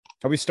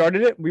Have we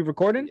started it? We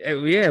recording?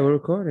 Yeah, we're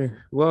recording.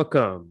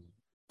 Welcome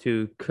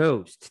to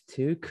Coast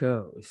to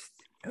Coast.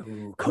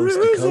 Ooh, coast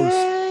to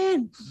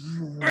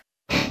coast.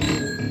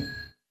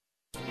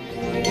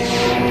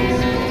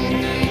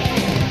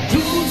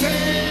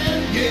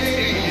 Cruising,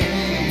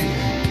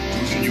 yeah.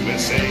 Cruising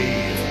USA,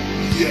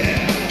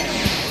 yeah.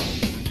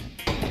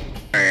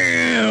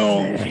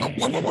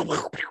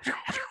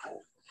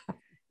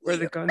 Where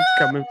the guns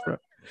coming from?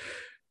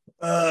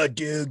 Oh,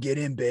 dude, get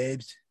in,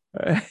 babes.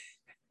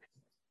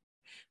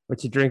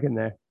 What you drinking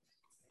there?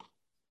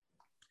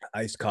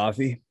 Iced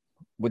coffee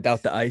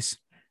without the ice.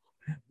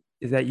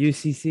 Is that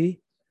UCC?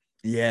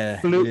 Yeah,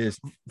 Flu, it is.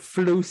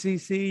 Flu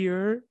CC,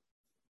 you're?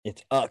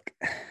 It's uck.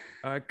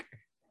 Uh,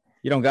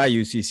 You don't got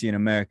UCC in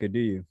America, do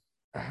you?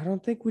 I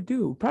don't think we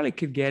do. We probably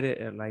could get it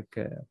at like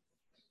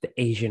the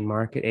Asian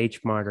market,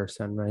 H Mart or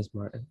Sunrise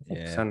Mart. I think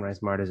Yeah.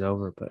 Sunrise Mart is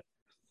over, but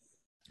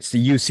It's the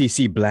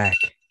UCC black.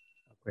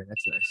 okay,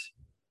 that's nice.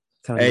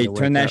 Telling me Hey, to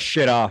turn wake that up.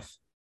 shit off.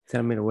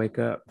 Tell me to wake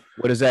up.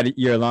 What is that?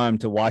 Your alarm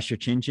to wash your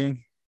chin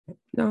chin?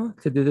 No,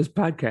 to do this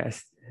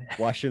podcast.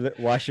 Wash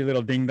your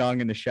little ding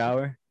dong in the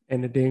shower.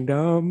 And the ding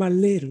dong, my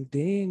little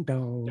ding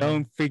dong.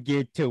 Don't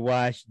forget to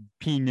wash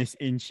penis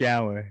in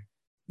shower.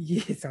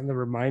 Yes, on the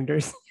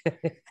reminders.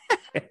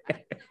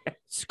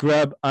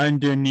 Scrub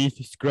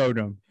underneath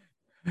scrotum.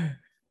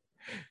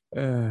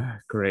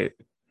 Great.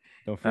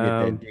 Don't forget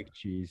Um, that dick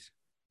cheese.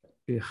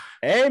 ugh.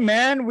 Hey,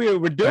 man, we're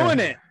doing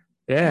it.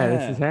 Yeah,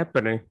 this Yeah. is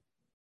happening.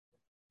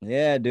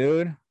 Yeah,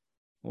 dude.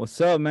 What's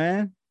up,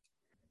 man?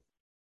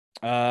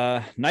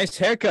 Nice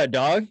haircut,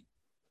 dog.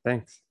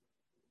 Thanks.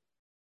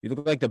 You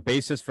look like the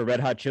bassist for Red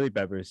Hot Chili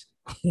Peppers.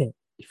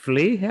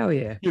 Flea? Hell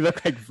yeah. You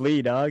look like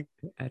Flea, dog.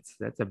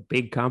 That's a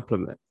big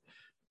compliment.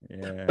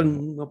 Yeah.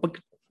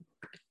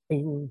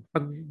 Yeah.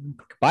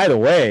 By the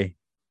way,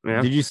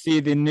 did you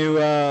see the new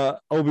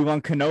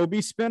Obi-Wan Kenobi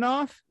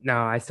spinoff?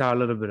 No, I saw a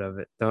little bit of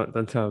it.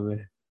 Don't tell me.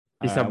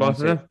 You saw I both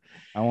of won't them?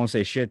 I won't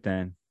say shit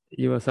then.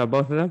 You saw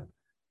both of them?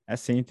 I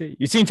seen it.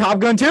 You seen Top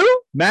Gun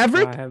 2?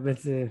 Maverick? I haven't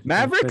seen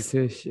Mavericks?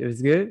 It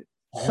was good.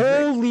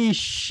 Holy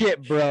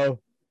shit, bro.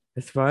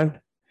 It's fun.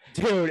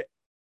 Dude,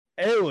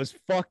 it was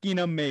fucking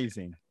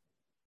amazing.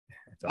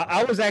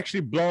 I was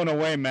actually blown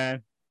away,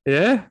 man.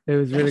 Yeah, it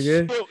was really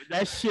good.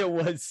 That shit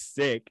was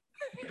sick.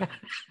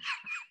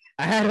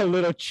 I had a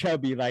little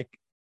chubby, like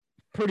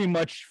pretty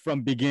much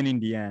from beginning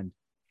to end.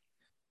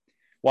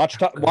 Watch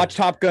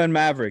Top Gun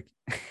Maverick.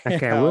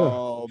 Okay, I will.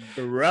 Oh,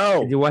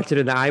 bro. Did you watch it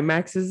in the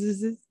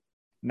IMAXs?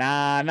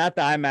 Nah, not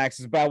the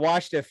IMAXs, but I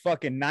watched it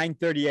fucking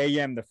 9:30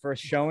 a.m. the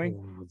first showing.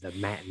 Ooh, the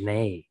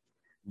matinee.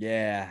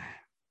 Yeah.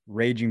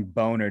 Raging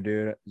boner,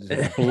 dude.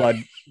 Just blood.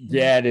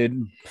 Yeah,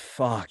 dude.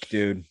 Fuck,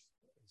 dude.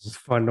 It's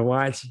fun to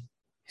watch.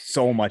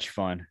 So much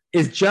fun.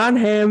 Is John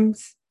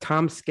Hamm's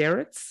Tom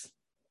Skerritt's?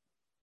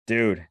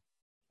 Dude.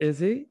 Is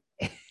he?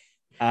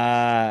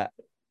 And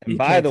You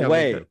by can't the tell me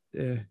way, that-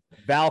 yeah.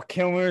 Val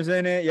Kilmer's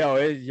in it. Yo.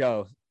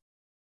 You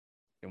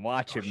can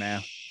watch it,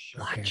 man.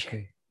 Watch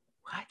it.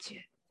 Watch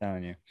it.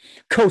 Telling you.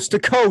 Coast to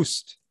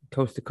coast.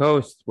 Coast to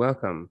coast.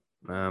 Welcome.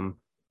 I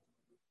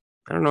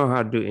don't know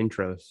how to do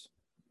intros.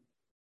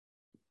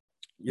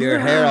 Your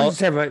hair all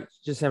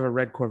just have a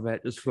red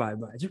Corvette just fly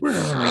by.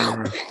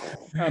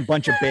 a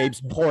bunch of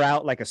babes pour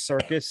out like a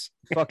circus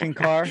fucking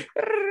car.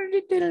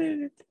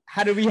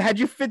 How'd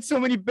you fit so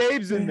many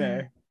babes in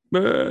there?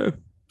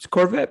 It's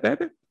Corvette,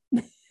 baby.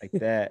 Like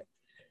that.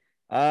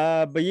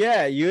 But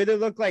yeah, you either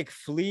look like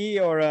Flea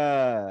or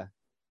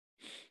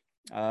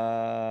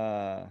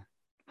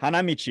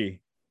Hanamichi.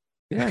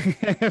 Yeah.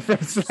 From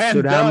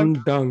Slam Slam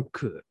Dunk.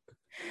 dunk.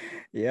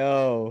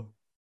 Yo.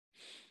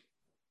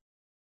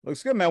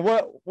 Looks good, man.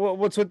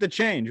 What's with the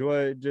change?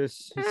 What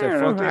just you I said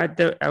don't fuck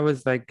know. it? I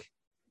was like,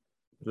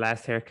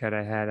 last haircut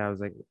I had, I was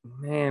like,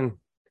 man,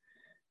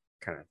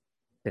 kind of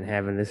been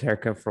having this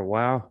haircut for a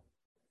while.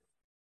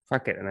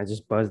 Fuck it. And I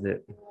just buzzed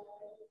it.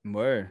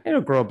 Word.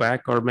 It'll grow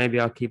back, or maybe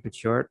I'll keep it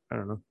short. I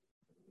don't know.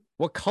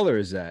 What color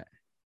is that?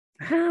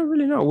 I don't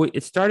really know.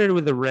 It started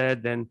with the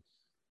red, then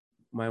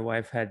my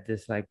wife had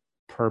this like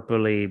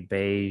purpley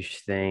beige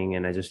thing,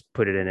 and I just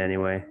put it in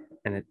anyway,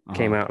 and it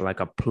came out like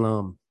a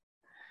plum.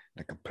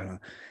 Like a plum.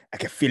 I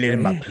can feel it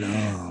in my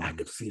plum. I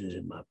could feel it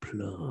in my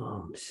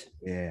plums.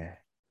 Yeah.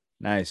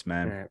 Nice,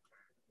 man. All right.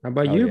 How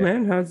about Oh, you, yeah.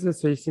 man? How's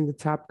this? So you seen the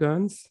Top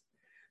Guns?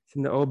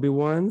 Seen the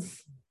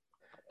Obi-Wans?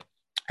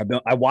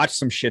 I watched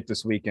some shit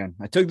this weekend.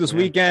 I took this Yeah.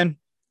 weekend.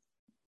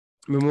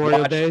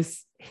 Memorial Watch.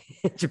 Days?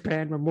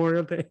 Japan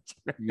Memorial Day?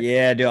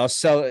 Yeah, dude. I'll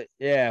sell it.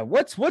 Yeah.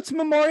 What's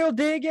Memorial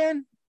Day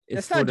again?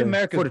 It's not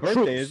America's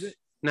birthday, is it?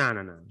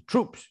 No.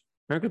 Troops.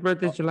 America's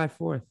birthday is July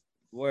 4th.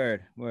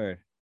 Word.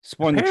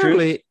 Supporting the troops.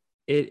 Apparently,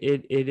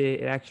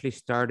 it actually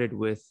started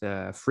with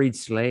freed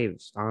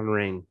slaves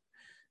honoring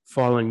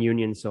fallen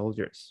Union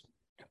soldiers.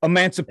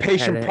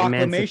 Emancipation Had an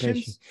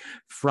proclamations.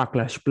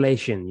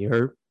 Proclamation, you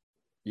heard?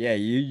 Yeah,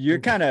 you're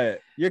kind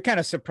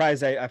of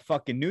surprised I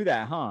fucking knew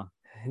that, huh?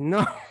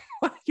 No,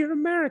 you're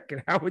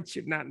American. How would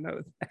you not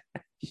know that?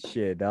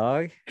 Shit,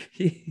 dog.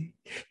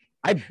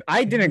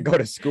 I didn't go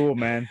to school,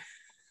 man.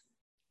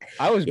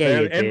 I was Yeah,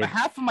 barely, you and did.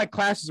 half of my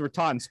classes were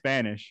taught in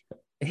Spanish.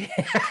 In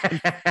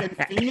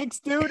Phoenix,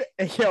 dude,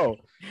 yo,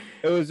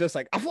 it was just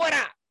like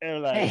afuera,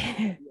 and like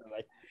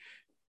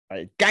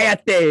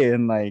cállate,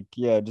 and like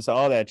yeah, just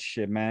all that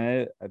shit,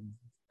 man. I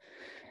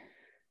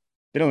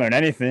didn't learn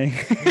anything.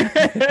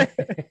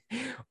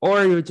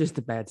 Or you were just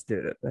a bad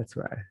student. That's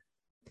why.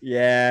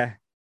 Yeah,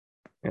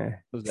 Yeah.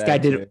 was This guy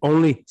that did too.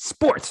 only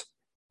sports.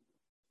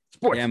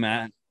 Sports. Yeah,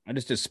 man. I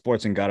just did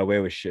sports and got away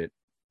with shit.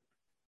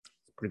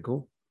 Pretty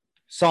cool.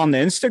 Saw on the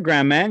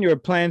Instagram, man, you were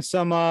playing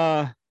some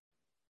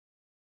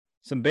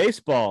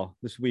baseball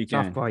this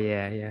weekend. Softball,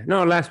 yeah.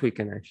 No, last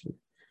weekend actually.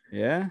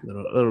 Yeah, A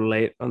little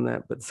late on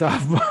that, but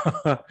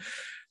softball.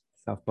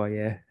 Softball,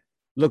 yeah.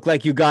 looked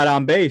like you got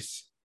on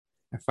base.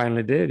 I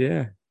finally did,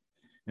 yeah.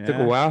 Took a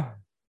Yeah. while.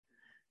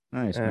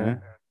 Nice,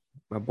 man.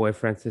 My boy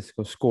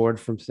Francisco scored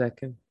from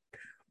second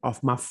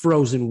off my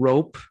frozen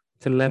rope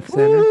to left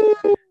center.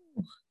 Woo!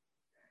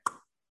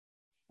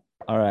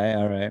 All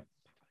right.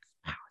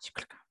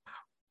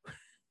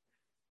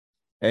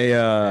 Hey,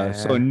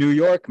 so New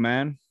York,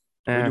 man.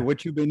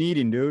 What you been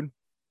eating, dude?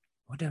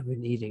 What have I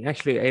been eating?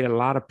 Actually, I ate a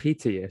lot of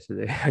pizza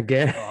yesterday.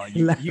 Again. Oh,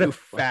 you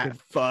fat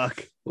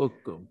fuck.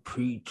 Fucking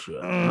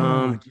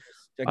pizza.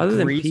 Other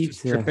than grease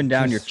pizza, dripping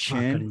down your just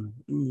chin.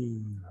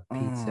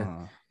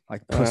 Pizza.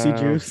 Like pussy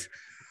juice.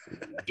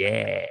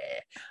 Yeah.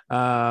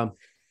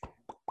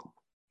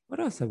 What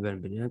else have I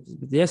been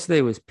eating?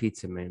 Yesterday was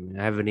pizza, man.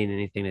 I haven't eaten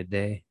anything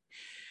today.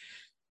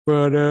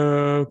 But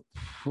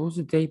what was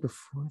the day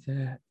before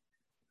that?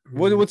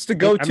 What's the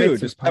go-to?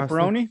 Just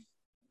pepperoni?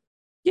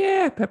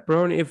 Yeah,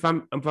 pepperoni. If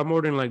I'm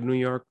ordering like New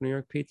York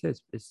pizza,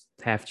 it's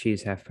half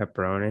cheese, half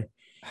pepperoni.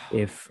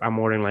 If I'm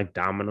ordering like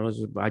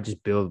Domino's,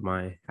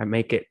 I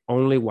make it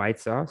only white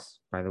sauce,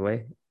 by the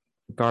way,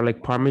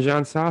 garlic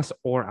Parmesan sauce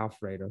or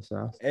Alfredo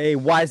sauce. Hey,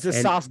 why is the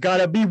sauce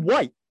gotta be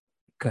white?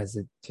 Because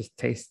it just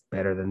tastes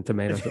better than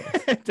tomato sauce.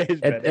 It tastes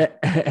better.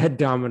 At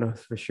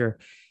Domino's for sure.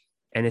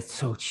 And it's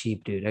so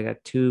cheap, dude. I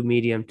got 2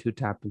 medium, 2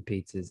 topping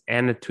pizzas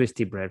and a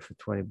twisty bread for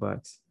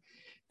 $20.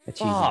 A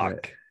cheesy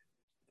bread.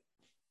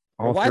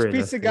 Why is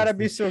pizza gotta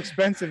be so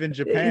expensive in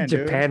Japan?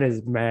 Japan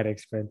is mad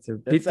expensive.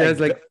 It's Pizza is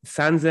like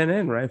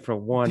sanzen, right? For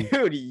one.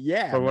 Dude,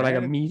 yeah. For like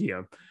a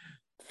medium.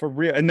 For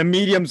real. And the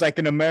medium's like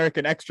an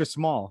American extra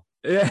small.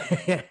 Yeah,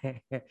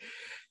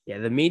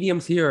 the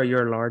mediums here are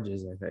your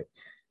larges, I think.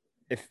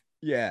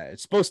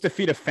 It's supposed to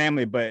feed a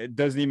family, but it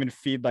doesn't even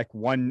feed like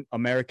one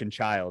American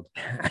child.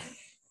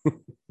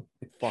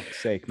 Fuck's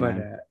sake,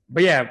 man.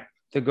 But yeah,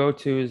 the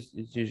go-to is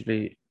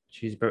usually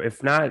cheeseburger.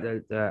 If not,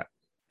 the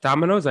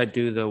Domino's, I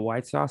do the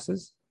white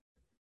sauces,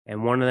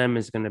 and one of them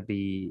is going to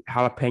be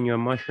jalapeno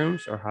and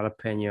mushrooms or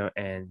jalapeno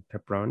and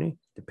pepperoni.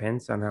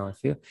 Depends on how I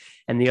feel.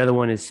 And the other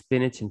one is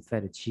spinach and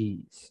feta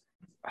cheese.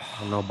 I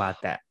don't know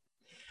about that.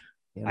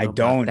 I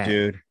don't,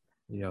 dude.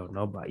 You don't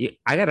know about it.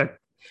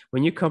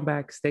 When you come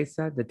back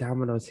stateside, the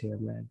Domino's here,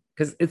 man.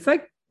 Because it's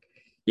like,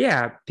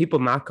 yeah, people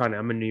knock on it.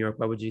 I'm in New York.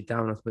 Why would you eat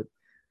Domino's? But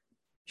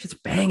it's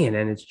banging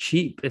and it's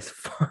cheap as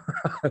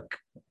fuck.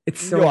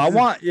 It's so. I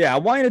want you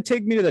to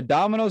take me to the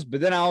Domino's, but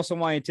then I also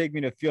want you to take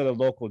me to feel the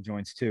local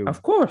joints too.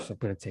 Of course, I'm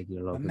gonna take you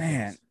to local.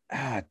 Man,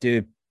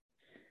 dude,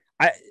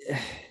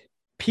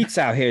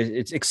 pizza out here,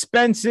 it's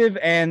expensive,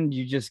 and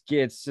it's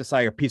just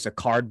like a piece of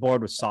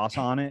cardboard with sauce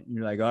on it. And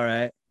you're like, all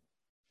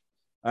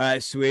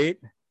right, sweet.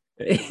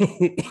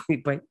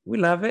 But we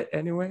love it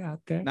anyway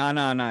out there.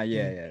 No,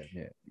 yeah.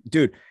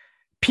 Dude,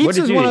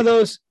 pizza is one of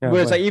those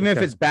where it's like, even if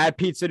it's bad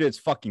pizza, dude, it's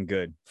fucking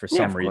good for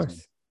some reason.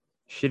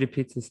 Shitty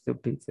pizza is still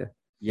pizza.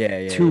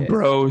 Yeah. Two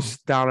bros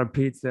down on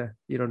pizza.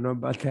 You don't know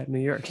about that in New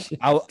York shit.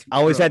 I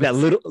always had that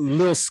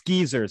little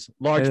skeezers,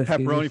 large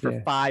pepperoni for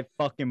 $5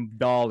 fucking,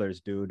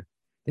 dude.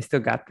 They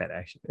still got that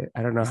actually.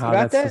 I don't know how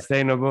that's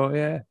sustainable.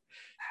 Yeah.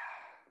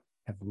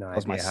 I have no idea. That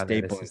was my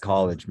staple in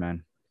college,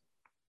 man.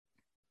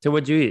 So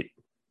what'd you eat?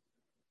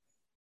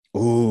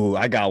 Ooh,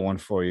 I got one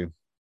for you.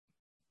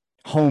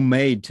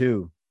 Homemade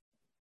too.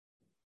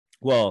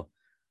 Well,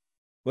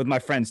 with my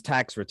friend's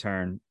tax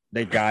return,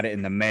 they got it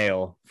in the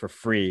mail for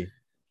free.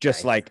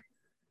 Just like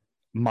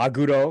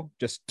maguro,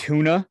 just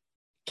tuna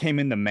came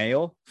in the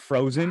mail,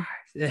 frozen.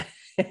 And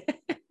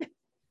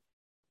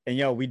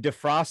we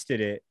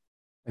defrosted it.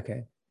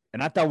 Okay.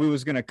 And I thought we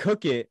was gonna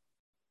cook it.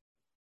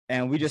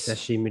 And we just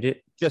sashimi'd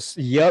it. Just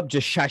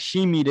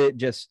sashimi'd it,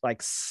 just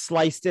like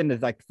sliced into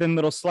like thin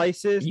little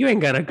slices. You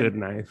ain't got a good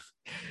knife.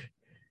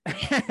 No,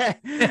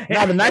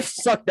 the knife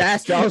sucked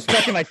ass, dude. I was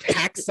fucking like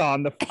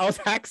hacksaw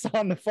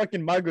the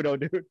fucking maguro,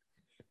 dude.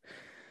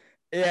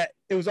 Yeah,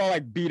 it was all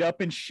like beat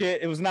up and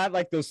shit. It was not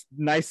like those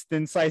nice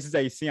thin slices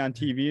that you see on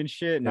TV and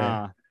shit.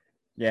 Nah.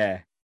 Yeah.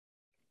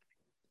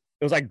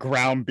 It was like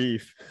ground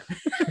beef.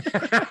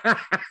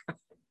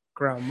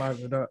 Ground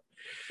maguro.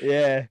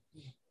 Yeah.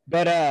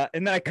 But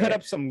and then I cut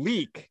up some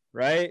leek,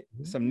 right?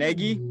 Some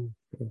negi.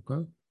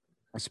 Okay.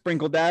 I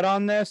sprinkled that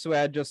on there, so I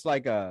had just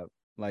like a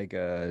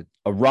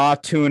raw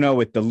tuna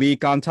with the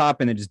leek on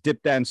top, and then just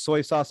dipped that in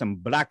soy sauce and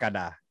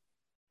blacada.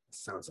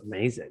 Sounds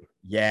amazing.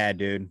 Yeah,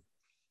 dude.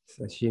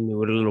 Sashimi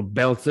with a little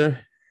belter.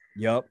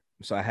 Yup.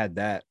 So I had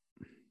that.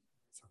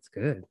 Sounds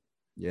good.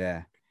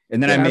 Yeah.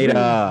 And then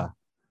Yeah,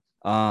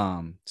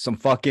 I made some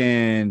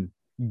fucking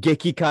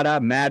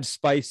gekikara, mad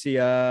spicy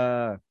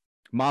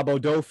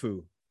mabo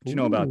tofu. What you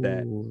know about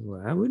that?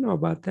 We know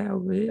about that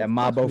over here. That Of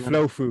course mabo we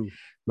know. flofu.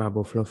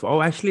 Marble fluff.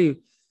 Oh, actually,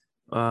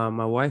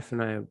 my wife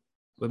and I,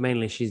 but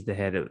mainly she's the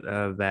head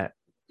of that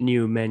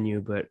new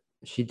menu, but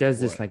she does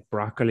this What? like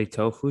broccoli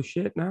tofu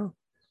shit now.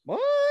 What?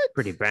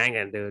 Pretty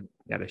banging, dude.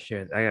 Gotta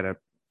share.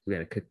 We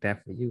gotta cook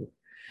that for you.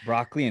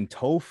 Broccoli and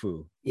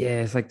tofu.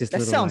 Yeah, it's like this That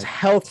little sounds like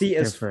healthy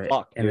stir as fry,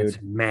 fuck, and it's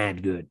dude.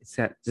 mad good. It's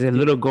got there's a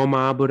little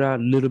goma abura,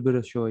 a little bit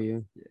of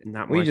shoyu,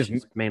 not We much. just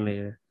It's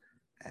mainly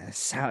that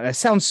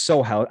sounds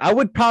so healthy. I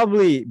would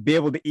probably be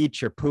able to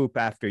eat your poop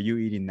after you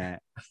eating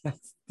that.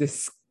 that's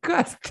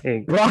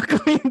disgusting.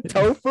 Broccoli and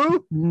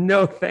tofu?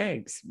 No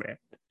thanks, man.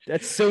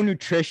 That's so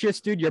nutritious,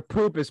 dude. Your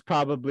poop is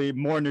probably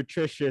more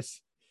nutritious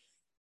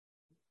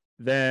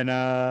than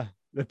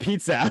the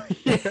pizza out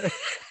here.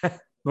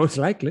 Most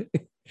likely.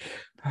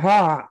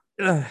 Ah,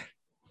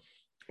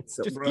 it's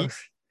so Just gross.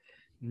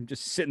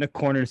 Just sit in the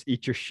corners,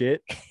 eat your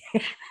shit.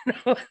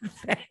 No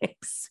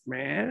thanks,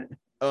 man.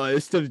 Oh,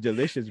 this stuff's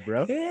delicious,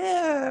 bro.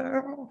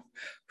 Yeah.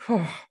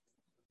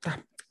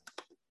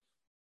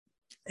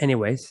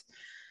 Anyways,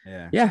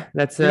 Yeah.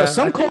 that's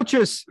some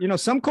cultures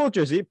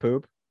eat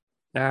poop.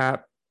 I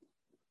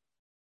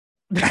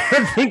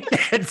think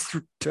that's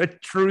a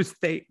true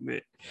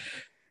statement.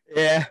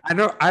 Yeah. I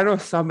know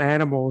some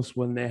animals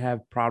when they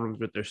have problems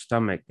with their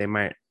stomach, they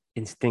might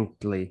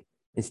instinctually.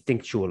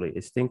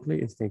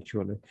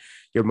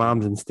 Your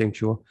mom's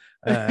instinctual.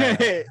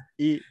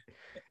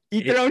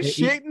 Eat their own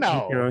shit?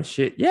 No. Eat their own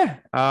shit. Yeah.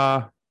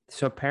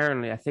 So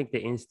apparently I think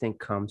the instinct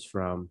comes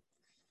from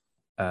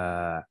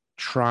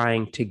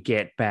trying to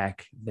get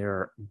back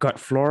their gut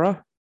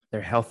flora,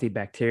 their healthy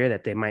bacteria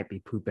that they might be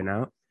pooping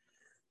out.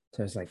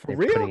 So it's like For they're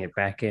real? putting it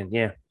back in.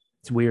 Yeah.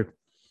 It's weird.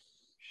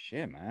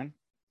 Shit, man.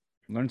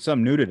 Learned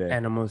something new today.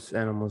 Animals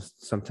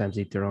sometimes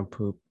eat their own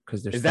poop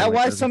because Is that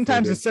why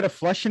sometimes instead of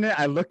flushing it,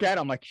 I look at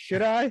it, I'm like,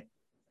 should I?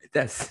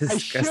 That's I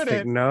disgusting.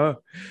 shouldn't. No.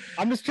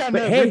 I'm just trying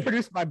But to hey.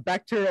 reproduce my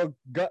bacterial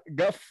gut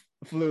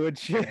fluid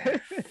shit.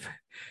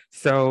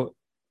 So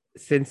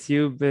since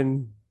you've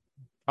been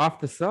off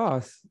the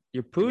sauce,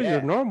 your poos Yeah.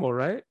 are normal,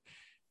 right?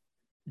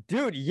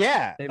 Dude,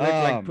 yeah. They look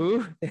like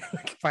poo. They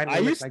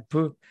finally look like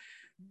poo.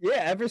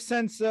 Yeah, ever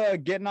since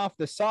getting off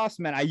the sauce,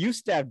 man, I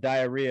used to have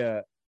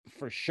diarrhea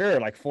for sure,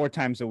 like 4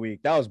 times a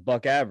week. That was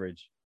buck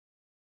average.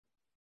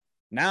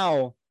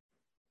 Now,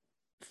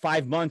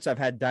 5 months, I've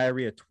had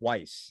diarrhea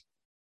twice.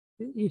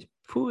 You're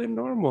pooing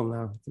normal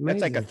now.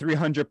 That's like a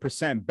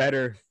 300%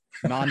 better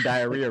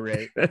non-diarrhea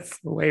rate. That's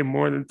way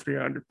more than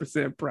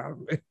 300%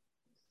 probably.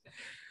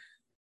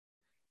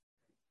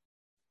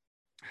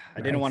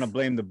 I didn't want to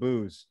blame the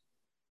booze.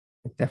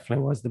 It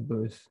definitely was the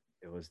booze.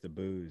 It was the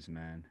booze,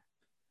 man.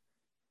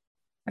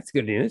 That's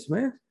good news,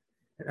 man.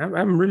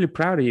 I'm really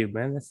proud of you,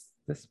 man.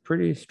 That's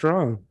pretty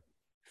strong.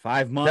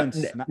 5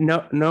 months.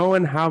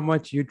 Knowing how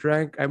much you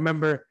drank. I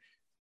remember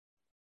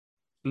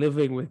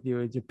living with you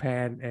in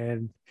Japan,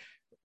 and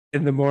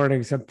in the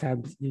morning,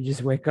 sometimes you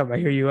just wake up. I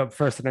hear you up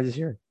first, and I just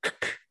hear,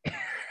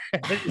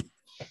 and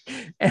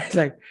it's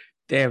like,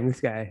 damn,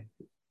 this guy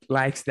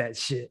likes that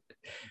shit.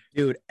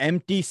 Dude,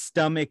 empty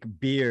stomach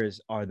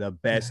beers are the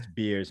best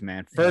beers,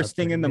 man. First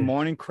thing in the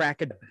morning,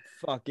 crack a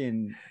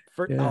fucking.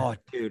 Oh,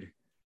 dude,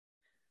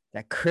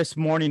 that crisp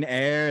morning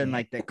air and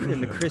like that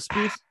and the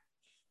crispies.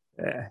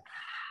 Yeah.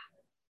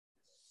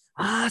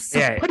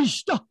 Pretty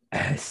stuff.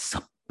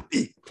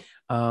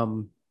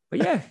 But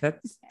yeah,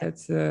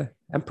 that's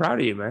I'm proud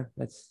of you, man.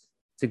 It's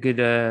a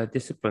good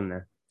discipline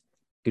there.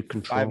 Good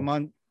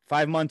control.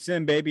 5 months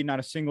in, baby, not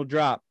a single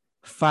drop.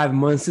 5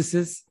 months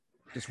is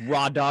just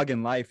raw dog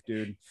in life,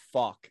 dude.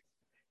 Fuck.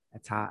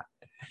 That's hot.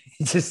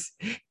 You just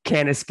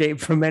can't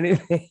escape from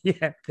anything. You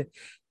have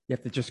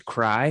to just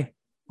cry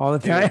all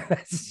the time.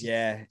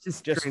 Yeah.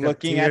 Just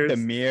looking at the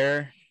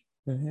mirror,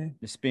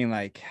 just being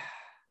like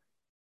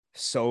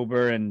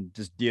sober and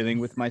just dealing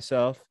with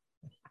myself.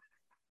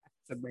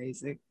 It's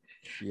amazing.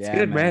 Yeah, it's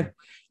good, man.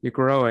 You're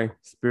growing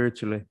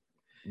spiritually.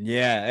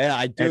 Yeah,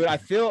 I do. I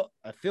feel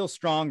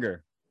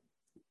stronger.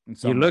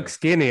 You look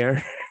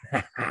skinnier.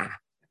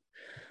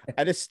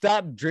 I just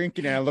stopped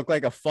drinking and I look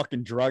like a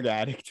fucking drug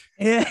addict.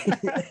 Yeah.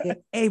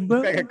 Hey,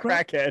 bro. Like a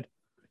crackhead.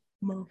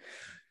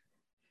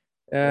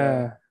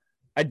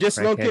 I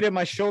dislocated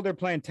my shoulder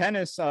playing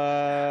tennis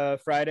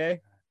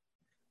Friday.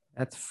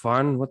 That's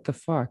fun. What the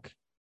fuck?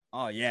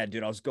 Oh, yeah,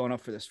 dude. I was going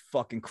up for this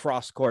fucking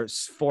cross-court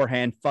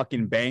forehand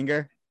fucking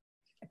banger.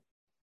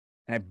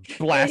 And I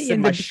blasted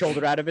my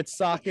shoulder out of its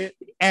socket.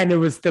 And it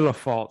was still a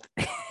fault.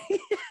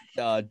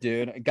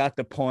 Dude, I got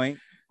the point.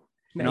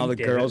 And all the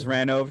girls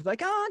ran over.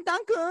 Like, oh,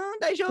 Duncan,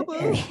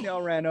 daijoubu. They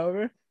all ran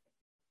over.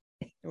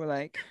 They were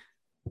like,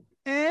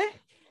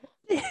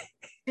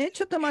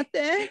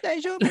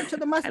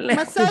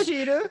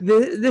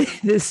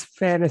 this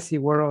fantasy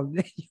world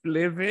that you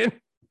live in,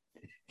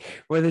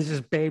 where there's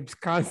just babes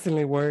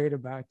constantly worried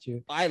about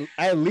you. I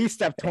at least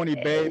have 20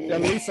 babes,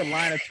 at least a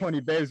line of 20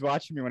 babes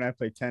watching me when I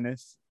play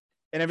tennis.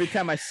 And every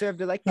time I serve,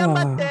 they're like,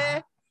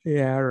 Yamate.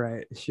 Yeah, all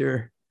right,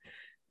 sure.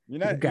 You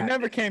got-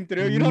 never came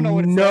through. You don't know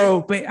what it's No,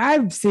 like. but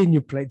I've seen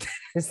you play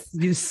tennis.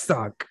 You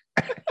suck.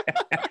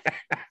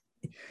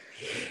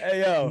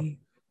 Hey, yo.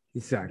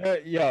 You suck.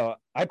 Yo,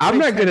 I'm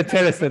not good at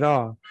tennis at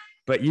all,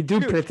 but you do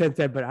Dude. play tennis,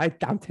 but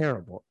I'm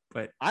terrible.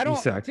 But I you don't,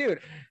 suck. dude.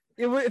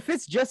 If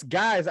it's just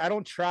guys, I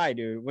don't try,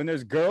 dude. When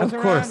there's girls,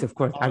 Of course.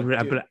 I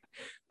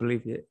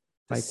Believe it.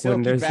 like Like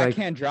when there's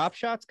backhand drop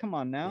shots. Come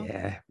on now.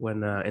 yeah,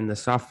 when in the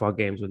softball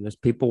games when there's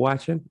people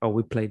watching, oh,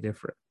 we play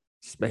different,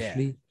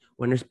 especially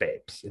when there's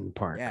babes in the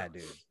park. Yeah,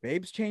 dude.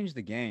 Babes change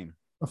the game.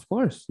 Of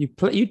course,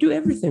 you do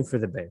everything for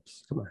the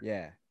babes. Come on.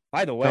 Yeah.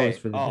 By the Always way,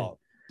 for the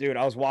dude,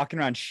 I was walking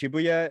around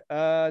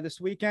Shibuya this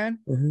weekend.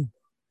 Mhm.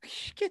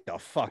 Get the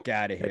fuck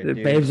out of here, The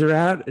dude. babes are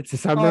out. It's a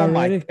summer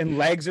already. And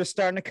legs are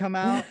starting to come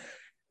out.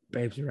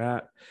 Babes are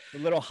out. A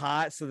little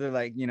hot, so they're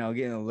like,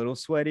 getting a little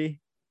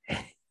sweaty.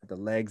 The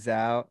legs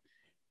out.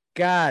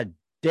 God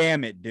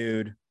damn it,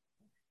 dude.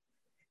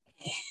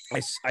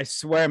 I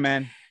swear,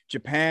 man.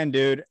 Japan,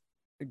 dude.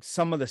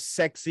 Some of the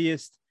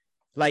sexiest,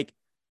 like,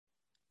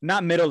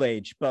 not middle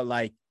age, but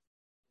like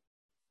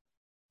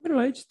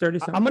Middle age, 30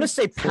 something. I'm gonna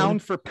say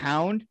pound for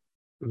pound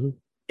Mhm.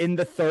 in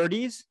the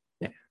 30s.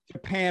 Yeah.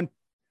 Japan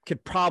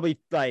could probably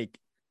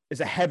is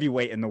a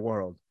heavyweight in the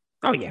world.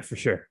 Oh yeah, for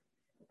sure,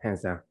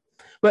 hands down.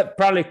 But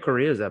probably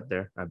Korea's up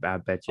there. I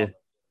bet you.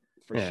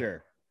 For Yeah.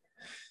 sure.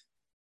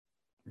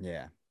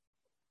 Yeah.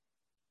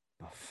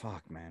 Oh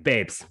fuck, man.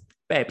 Babes. Just-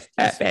 Babes.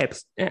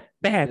 just-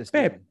 Babe. I was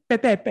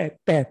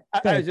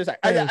just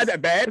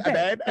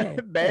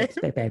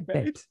like, babe.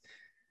 Babes.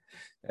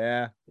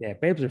 Yeah. Yeah,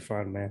 babes are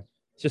fun, man.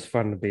 It's just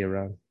fun to be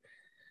around.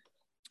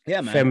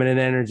 Yeah, man. Feminine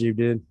energy,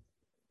 dude.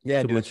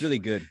 Yeah, Too dude, it's much- really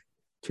good.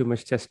 Too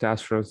much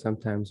testosterone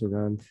sometimes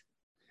around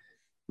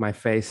my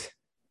face.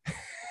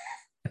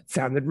 That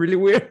sounded really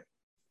weird.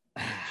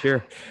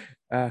 Sure.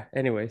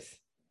 Anyways,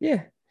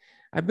 yeah.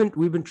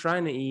 We've been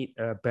trying to eat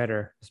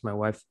better because my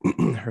wife,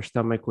 her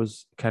stomach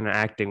was kind of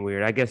acting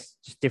weird. I guess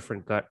just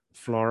different gut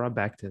flora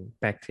back to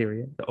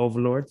bacteria, the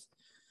overlords.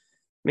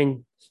 I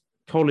mean,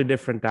 totally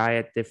different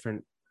diet,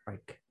 different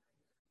like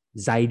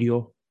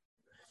zydio,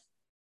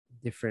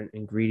 different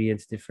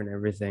ingredients, different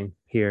everything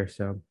here.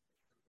 So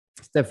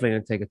it's definitely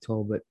gonna take a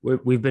toll. But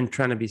we've been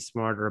trying to be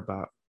smarter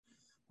about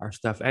our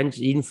stuff and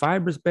just eating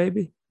fibers,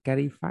 baby.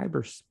 Gotta eat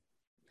fibers,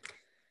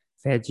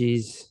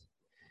 veggies.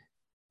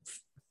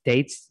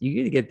 Dates, you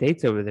gotta get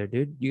dates over there,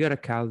 dude. You got a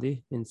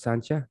Caldi in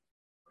Sancha.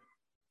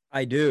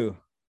 I do.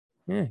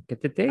 Yeah,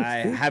 get the dates.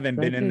 I dude. haven't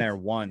Great been in dates. there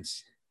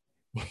once.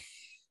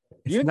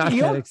 It's not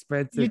that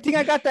expensive. You think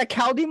I got that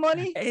Caldi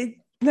money? It's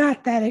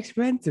not that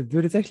expensive,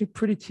 dude. It's actually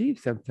pretty cheap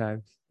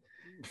sometimes.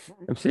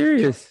 I'm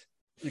serious.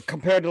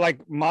 Compared to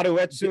like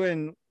Maruetsu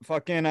and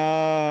fucking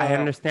I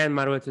understand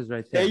Maruetsu's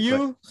right there.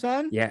 you, but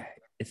son? yeah,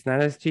 it's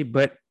not as cheap,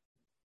 but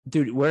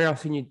dude, where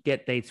else can you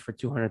get dates for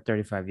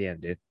 235 yen,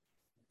 dude?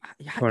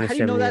 How do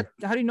you know that?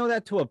 How do you know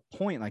that to a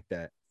point like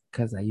that?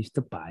 Because I used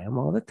to buy them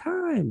all the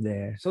time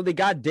there. So they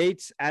got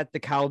dates at the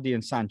Caldi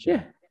and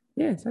Sancha.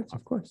 Yeah, Sancha,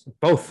 of course.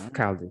 Both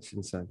Caldis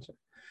and Sancha.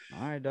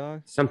 All right,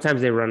 dog.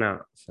 Sometimes they run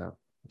out, so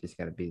you just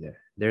got to be there.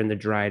 They're in the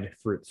dried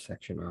fruit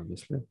section,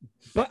 obviously.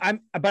 But I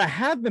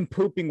have been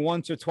pooping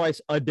once or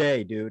twice a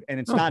day, dude, and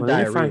it's Oh, not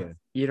well, you're fine. diarrhea.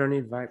 You don't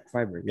need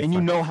fiber. You're And you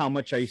fine. know how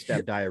much I used to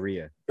have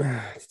diarrhea.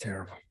 It's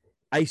terrible.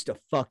 I used to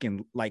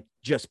fucking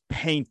just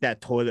paint that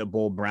toilet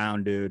bowl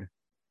brown, dude.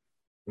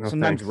 No,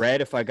 Sometimes thanks.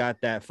 red if I got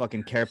that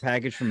fucking care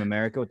package from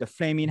America with the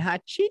flaming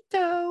hot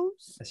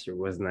Cheetos. That sure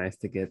was nice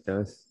to get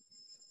those.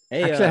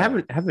 Hey,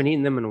 Actually, I haven't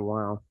eaten them in a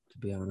while, to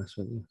be honest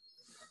with you.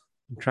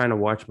 I'm trying to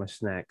watch my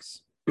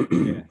snacks.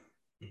 yeah.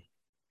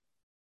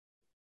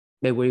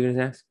 Hey, what are you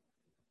gonna ask?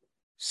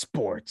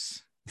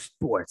 Sports.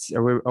 Sports.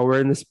 Are we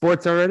in the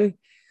sports already?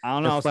 I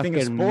don't know. I was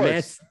thinking fucking sports.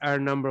 Mets are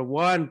number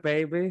one,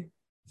 baby.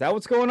 Is that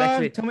what's going on?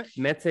 Actually, Tell me.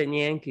 Mets and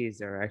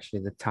Yankees are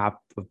actually the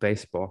top of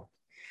baseball,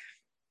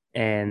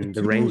 and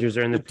the two- Rangers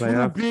are in the two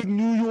playoffs. big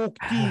New York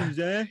teams,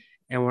 eh?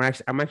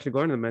 And I'm actually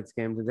going to the Mets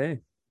game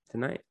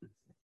tonight,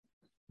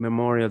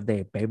 Memorial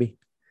Day, baby.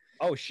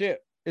 Oh shit!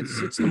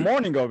 It's the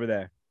morning over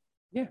there.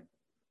 Yeah.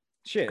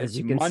 Shit. As It's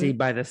you can Monday. see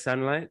by the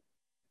sunlight.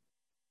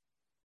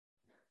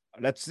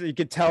 You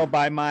could tell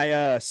by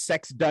my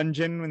sex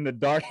dungeon in the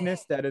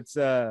darkness that it's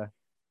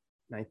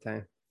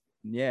Nighttime.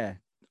 yeah,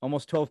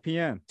 almost 12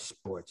 p.m.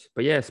 Sports.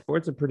 But yeah,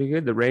 sports are pretty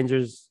good. The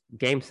Rangers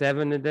game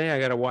 7 today. I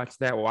gotta watch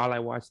that while I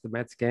watch the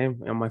Mets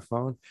game on my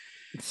phone.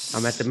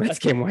 I'm at the Mets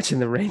game watching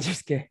the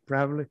Rangers game,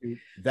 probably.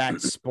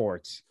 That's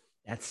sports.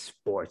 That's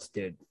sports,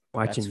 dude.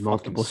 Watching That's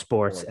multiple fucking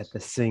sports sports. at the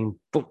same.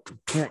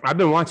 I've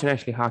been watching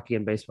actually hockey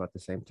and baseball at the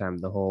same time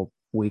the whole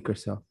week or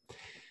so.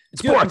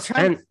 Dude, I'm Sports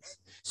trying- and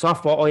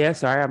softball. Oh yeah,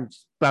 sorry.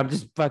 I'm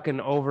just fucking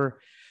over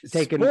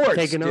taking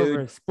Sports, over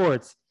dude.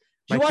 sports.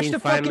 Did you My watch team the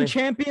finally- fucking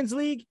Champions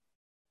League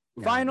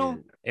No, final?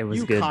 dude, it was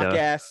You good cock though.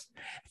 ass.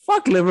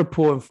 Fuck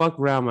Liverpool and fuck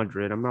Real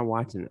Madrid. I'm not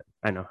watching it.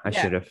 I know. I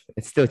Yeah. should have.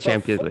 It's still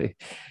Champions League.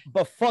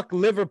 But fuck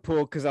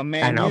Liverpool because I'm I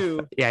Man know.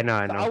 U. Yeah, I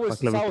know. So I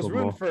was Fuck Liverpool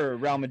rooting more. for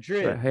Real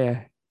Madrid. But,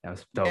 yeah, that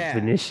was dope. Yeah.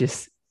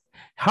 Vinicius.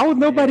 How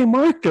nobody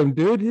marked him,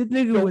 dude? This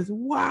nigga Yo, was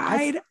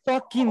wide.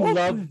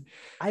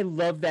 I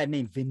love that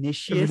name,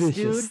 Vinicius,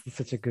 dude. It's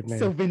such a good name.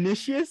 So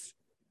Vinicius,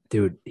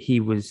 Dude, he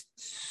was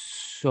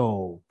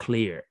so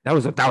clear. That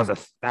was a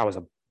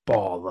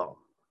ball though.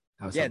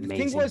 That was the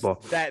thing was ball.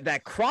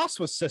 that cross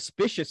was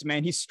suspicious,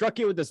 man. He struck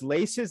it with his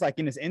laces, like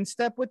in his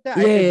instep with that.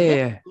 Yeah,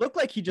 it looked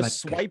like he just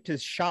swiped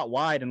his shot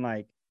wide and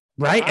like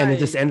right, and it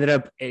just ended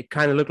up. It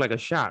kind of looked like a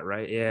shot,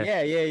 right?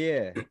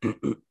 Yeah.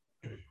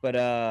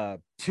 But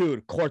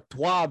dude,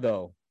 Courtois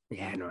though.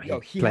 Yeah, no,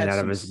 he played out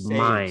of his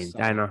mind.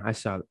 Son. I know. I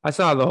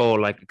saw the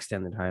whole like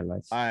extended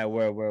highlights. All right,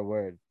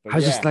 word. But I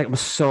was just like,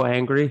 was so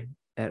angry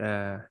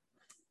at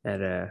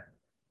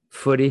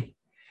footy.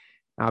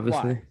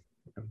 Obviously, Why?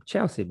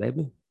 Chelsea,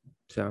 baby.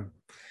 So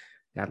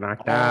got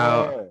knocked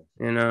out.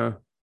 You know,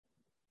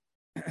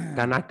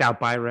 got knocked out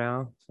by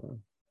Real. So.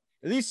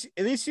 At least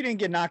you didn't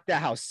get knocked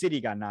out how City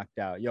got knocked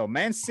out. Yo,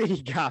 Man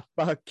City got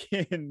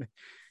fucking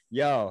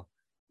yo.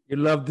 You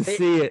love to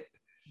see it.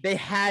 They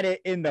had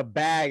it in the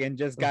bag and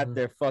just got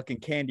their fucking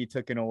candy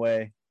taken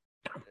away.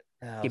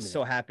 I was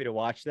so happy to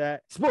watch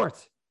that.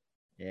 Sports.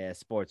 Yeah,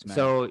 sports, man.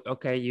 So,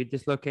 okay, you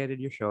dislocated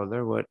your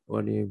shoulder. What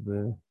do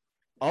you...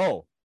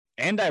 Oh,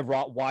 and I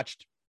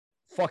watched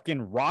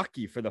fucking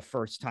Rocky for the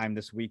first time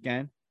this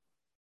weekend.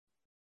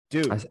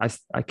 Dude.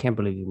 I can't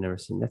believe you've never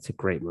seen. That's a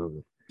great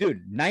movie.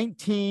 Dude,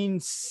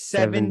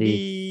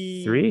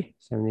 1973?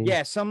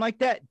 Yeah, something like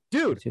that.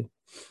 Dude,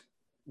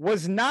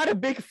 was not a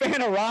big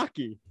fan of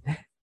Rocky.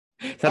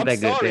 I'm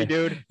sorry,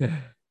 dude.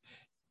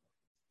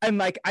 And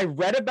like I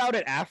read about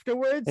it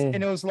afterwards, and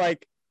it was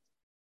like,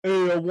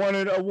 hey, I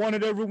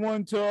wanted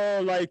everyone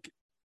to like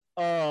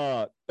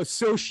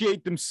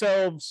associate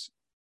themselves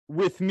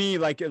with me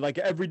like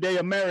everyday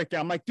American.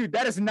 I'm like, dude,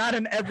 that is not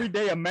an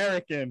everyday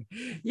American.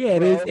 Yeah,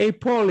 it is. Hey,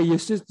 Paulie, your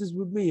sister's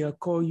with me. I'll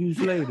call you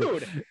later.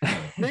 Dude,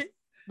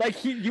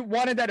 you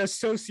wanted that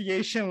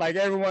association, like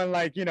everyone,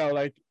 like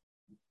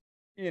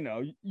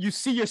you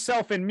see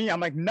yourself in me. I'm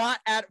like, not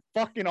at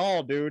fucking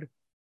all, dude.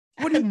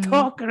 What are you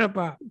talking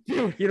about?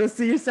 Dude, you don't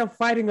see yourself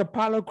fighting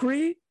Apollo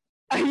Creed?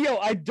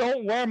 I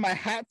don't wear my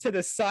hat to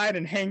the side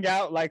and hang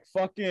out like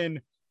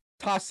fucking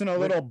tossing a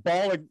little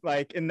ball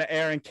like in the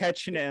air and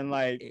catching it, and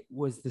like it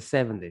was the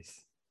 70s.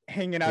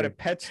 Hanging out at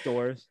pet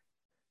stores.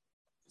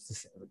 It's the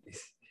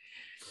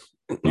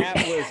 70s. That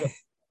was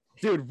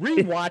dude,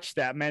 rewatch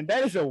that, man.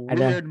 That is a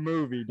weird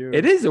movie, dude.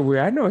 It is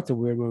I know it's a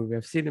weird movie.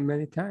 I've seen it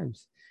many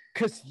times.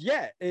 Cause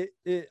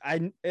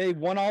it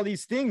won all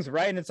these things,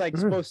 right? And it's like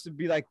supposed to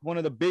be like one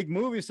of the big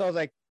movies. So I was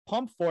like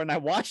pumped for it, and I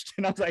watched it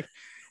and I was like,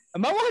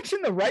 am I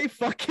watching the right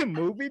fucking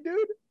movie,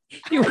 dude?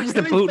 You watched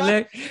the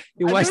bootleg?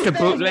 You watched the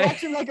bootleg? I was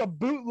watching like a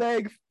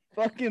bootleg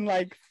fucking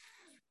like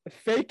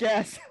fake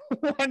ass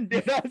one,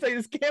 dude. I was like,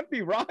 this can't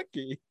be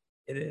Rocky.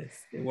 It is.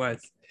 It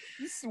was.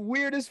 This is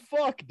weird as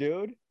fuck,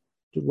 dude.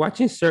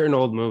 Watching certain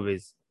old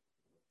movies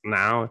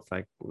now, it's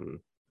like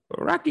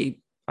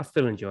Rocky, I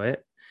still enjoy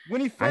it. When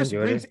he first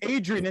brings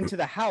Adrian into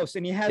the house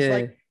and he has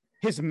like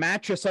his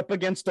mattress up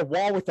against the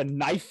wall with a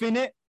knife in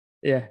it.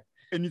 Yeah.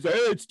 And he's like, hey,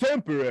 it's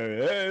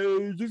temporary.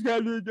 Hey, just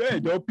gotta, hey,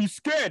 don't be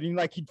scared. And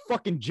like he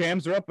fucking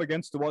jams her up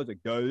against the wall. He's like,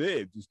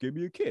 hey, just give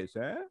me a kiss,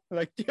 huh?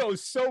 Like, yo,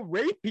 it's so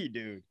rapey,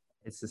 dude.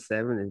 It's the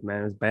 70s,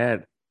 man. It's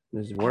bad.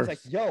 It's worse. I was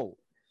like, yo.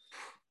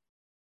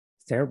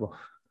 It's terrible.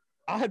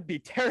 I'd be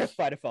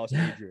terrified if I was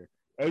Adrian.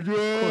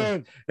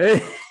 Adrian!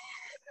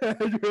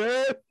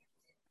 Adrian!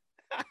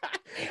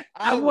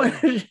 I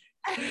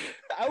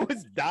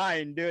was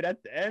dying, dude,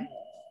 at the end.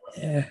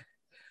 Yeah.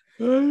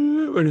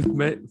 When his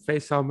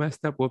face all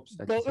messed up. Whoops.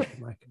 Both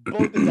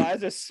his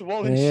eyes are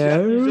swollen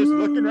shut. He's just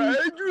looking right.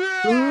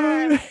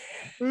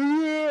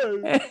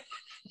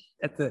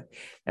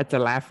 That's a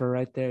laugher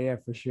right there. Yeah,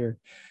 for sure.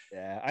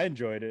 Yeah, I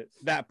enjoyed it.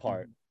 That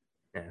part.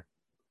 Yeah.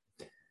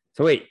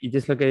 So wait, you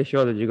just look at your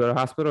shoulder. Did you go to the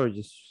hospital or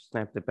just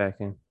snapped it back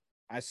in?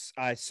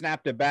 I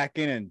snapped it back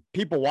in, and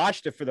people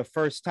watched it for the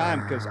first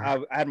time because I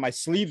had my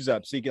sleeves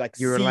up, so you could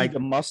see like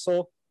the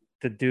muscle.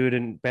 The dude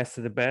in Best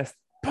of the Best.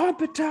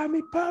 Pump it,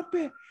 Tommy, pump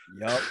it.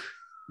 Yup.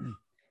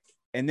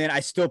 And then I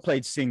still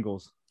played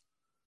singles.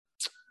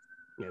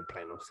 You didn't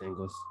play no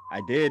singles.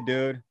 I did,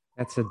 dude.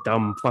 That's a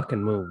dumb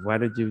fucking move. Why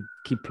did you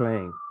keep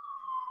playing?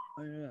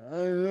 See,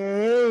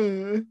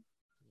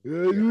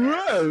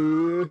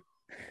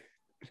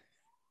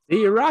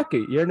 you're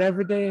Rocky. You're an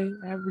everyday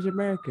average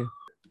American.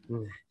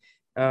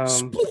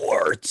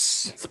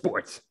 Sports.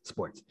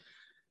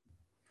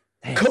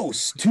 Damn.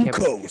 Coast to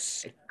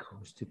coast.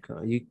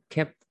 You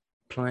kept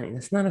playing.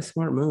 That's not a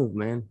smart move,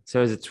 man.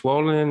 So is it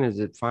swollen? Is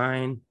it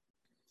fine?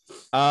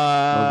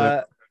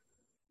 Yeah,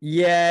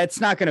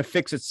 it's not gonna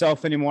fix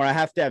itself anymore. I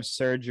have to have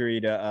surgery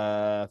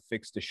to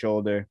fix the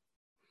shoulder.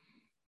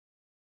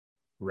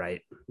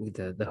 Right.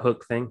 The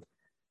hook thing.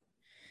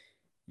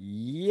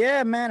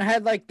 Yeah, man. I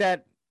had like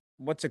that.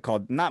 What's it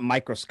called? Not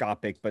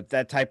microscopic, but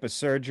that type of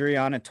surgery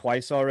on it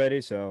twice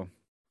already. So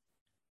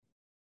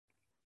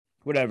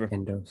whatever.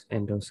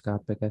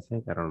 Endoscopic, I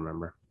think. I don't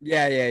remember.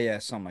 Yeah.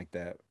 Something like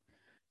that.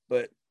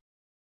 But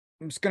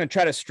I'm just going to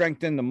try to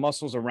strengthen the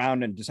muscles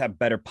around and just have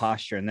better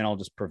posture, and then I'll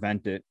just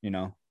prevent it,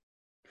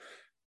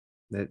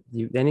 That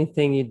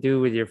anything you do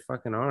with your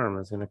fucking arm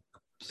is gonna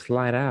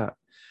slide out.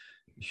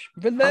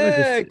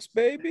 Relax,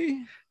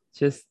 baby.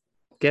 Just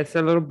get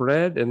a little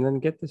bread and then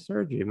get the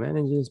surgery, man,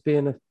 and just be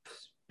in a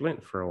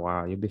splint for a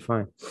while. You'll be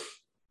fine.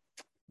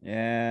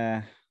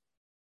 Yeah.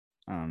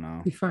 I don't know.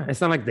 You'll be fine.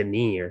 It's not like the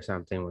knee or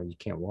something where you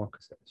can't walk.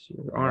 It's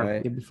your arm.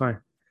 Right. You'll be fine.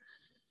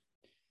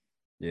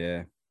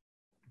 Yeah.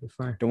 You'll be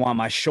fine. Don't want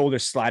my shoulder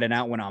sliding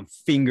out when I'm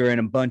fingering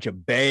a bunch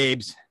of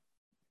babes.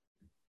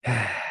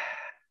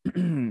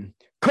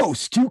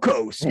 Coast to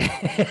coast.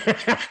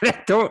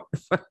 Don't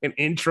fucking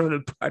intro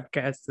the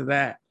podcast to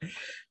that.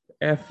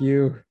 F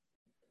you.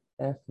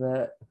 F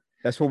that.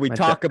 That's what we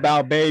talk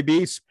about,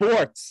 baby.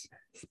 Sports.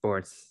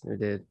 Sports. It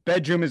did.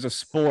 Bedroom is a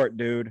sport,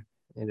 dude.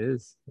 It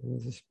is. It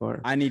is a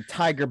sport. I need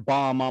Tiger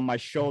Balm on my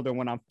shoulder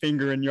when I'm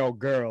fingering your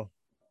girl.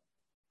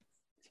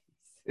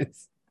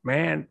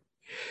 Man.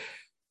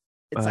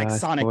 It's like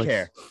Sonic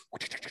hair.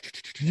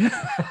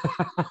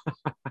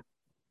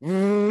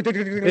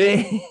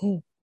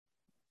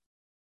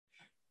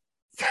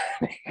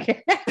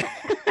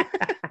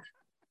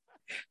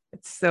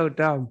 It's so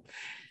dumb.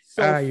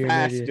 So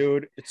fast,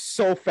 dude. It's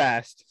so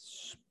fast.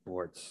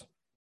 Sports.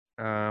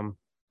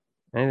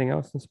 Anything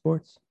else in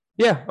sports?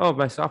 Yeah. Oh,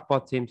 my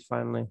softball team's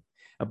finally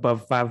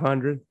above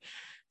 500.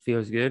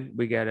 Feels good.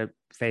 We got to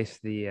face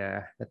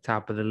the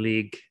top of the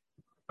league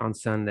on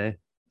Sunday.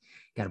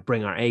 Got to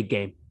bring our A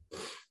game.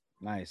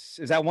 Nice.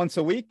 Is that once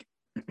a week?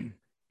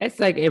 It's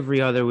like every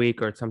other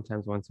week or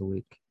sometimes once a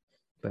week.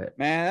 But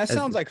man, that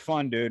sounds like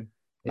fun, dude.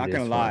 Not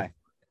gonna lie.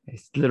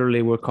 It's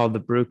literally we're called the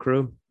Brew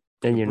Crew.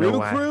 And you know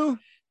why. Crew?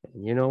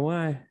 You know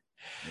why?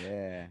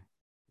 Yeah.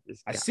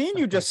 I seen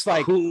you just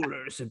like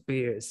coolers of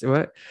beers.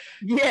 What?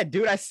 Yeah,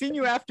 dude. I seen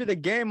you after the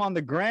game on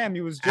the gram.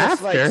 You was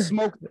just like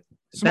smoking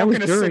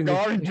a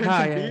cigar and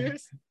drinking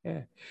beers.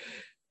 Yeah.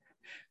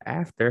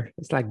 After.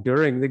 It's like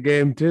during the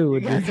game too.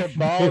 You guys are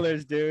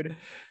ballers, dude.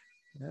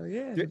 Hell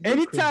yeah. Dude,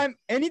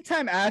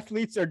 anytime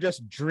athletes are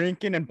just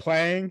drinking and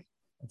playing,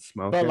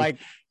 smoking, but like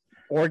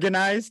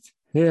organized.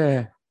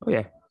 Yeah. Oh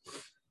yeah.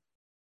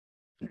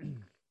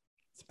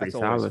 It's pretty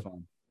solid.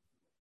 Fun.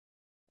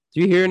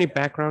 Do you hear any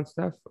background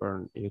stuff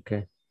or you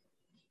okay?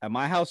 At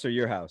my house or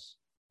your house?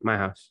 My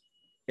house.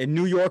 In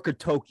New York or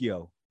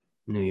Tokyo?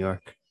 New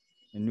York.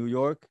 In New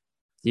York?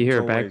 Do you hear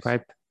a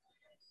bagpipe?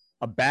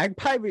 A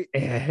bagpipe?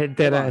 Yeah,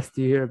 dead ass.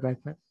 Do you hear a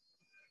bagpipe?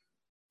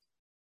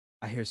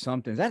 I hear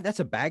something. That's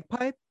a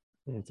bagpipe?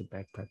 Yeah, it's a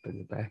bagpipe in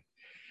the back.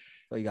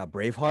 Oh, you got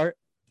Braveheart?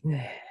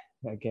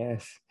 I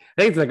guess.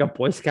 I think it's like a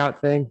Boy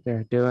Scout thing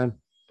they're doing.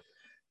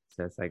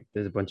 So it's like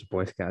there's a bunch of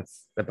Boy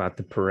Scouts about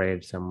the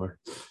parade somewhere.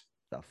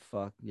 The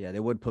fuck? Yeah, they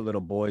would put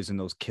little boys in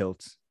those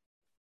kilts.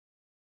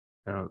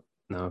 I don't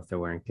know if they're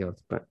wearing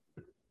kilts, but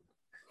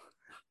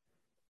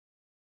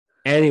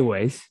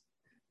anyways,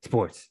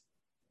 sports.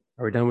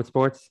 Are we done with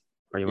sports?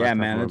 Yeah,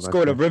 man. Let's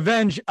go to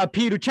Revenge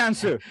Appeal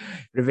Chance.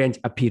 Revenge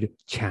Appeal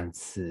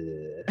Chance.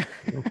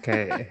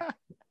 Okay.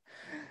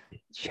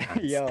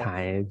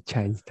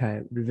 Chance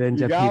time.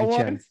 Revenge Appeal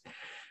Chance.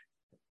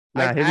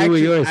 Nah, hit me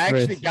with yours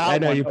first. I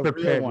know you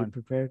prepared. You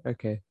prepared?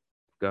 Okay.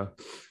 Go.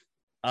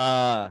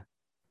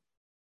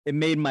 It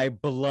made my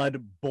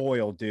blood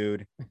boil,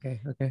 dude.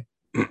 Okay.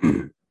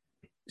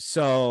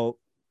 So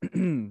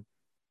at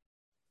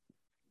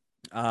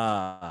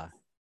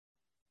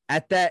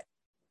that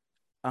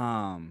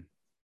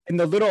in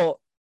the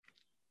little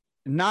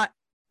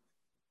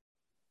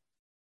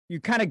you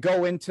kind of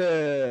go into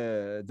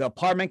the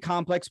apartment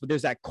complex, but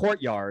there's that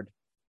courtyard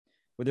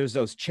where there's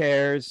those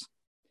chairs.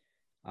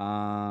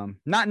 Not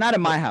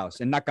in my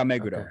house in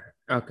Nakameguro.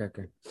 Okay.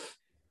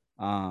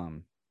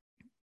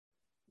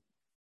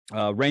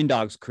 Rain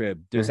Dog's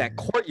crib. There's that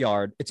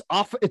courtyard. It's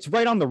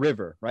right on the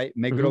river, right?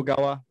 Meguro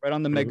Gawa, right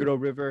on the Meguro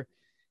River.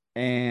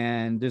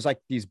 And there's like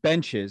these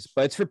benches,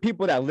 but it's for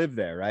people that live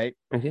there, right?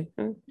 Okay.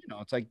 You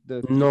know, it's like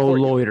the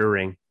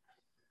loitering.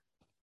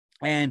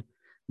 And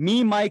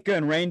me, Micah,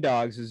 and Rain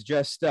Dogs is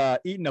just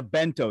eating a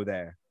bento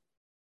there.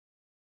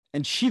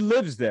 And she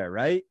lives there,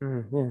 right?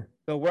 Yeah.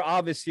 So we're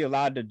obviously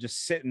allowed to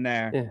just sit in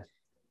there. Yeah.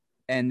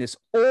 And this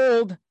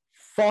old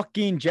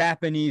fucking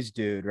Japanese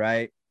dude,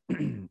 right?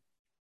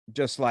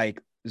 Just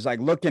like is like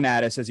looking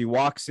at us as he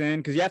walks in,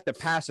 because you have to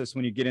pass us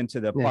when you get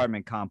into the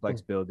apartment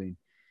complex building.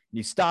 And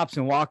he stops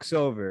and walks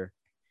over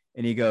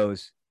and he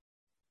goes,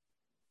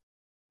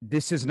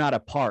 "This is not a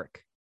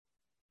park."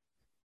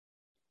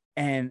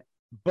 And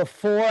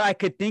before I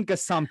could think of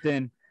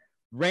something,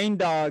 Rain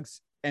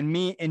Dogs and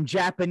me in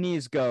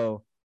Japanese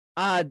go,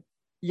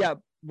 yeah,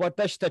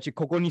 watashi tachi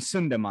koko ni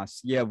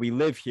sundemasu. Yeah, we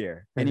live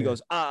here. And he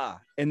goes,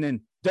 and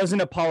then doesn't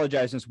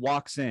apologize and just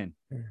walks in.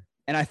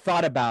 And I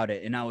thought about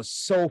it and I was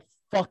so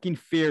fucking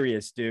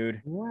furious,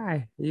 dude.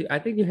 Why? I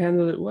think you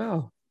handled it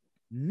well.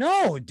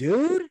 No,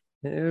 dude.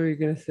 What were you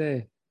gonna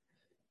say?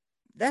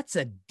 That's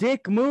a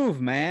dick move,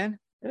 man.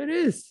 It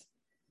is.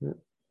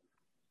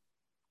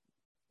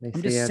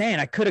 I'm just saying,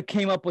 I could have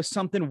came up with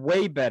something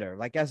way better.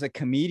 Like as a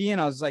comedian,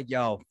 I was like,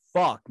 yo,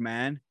 fuck,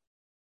 man.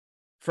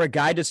 For a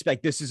guy to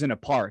like, this isn't a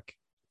park.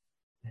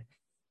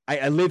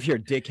 I live here,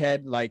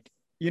 dickhead. Like,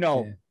 you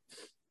know,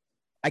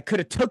 I could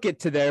have took it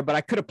to there, but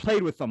I could have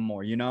played with them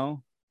more, you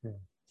know?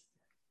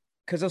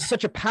 Because it was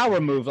such a power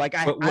move. Like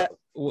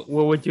What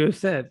would you have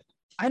said?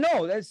 I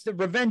know that's the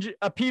revenge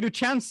Apidu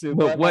Chansu,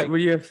 But but what like,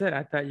 would you have said?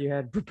 I thought you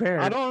had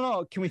prepared. I don't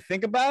know. Can we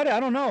think about it? I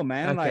don't know,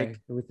 man. Okay, Like,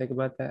 can we think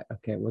about that?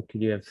 Okay, what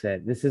could you have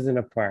said? This isn't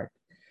a park.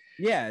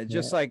 yeah,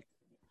 just like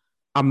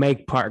I'll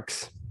make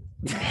parks.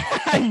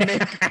 I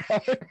make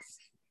parks.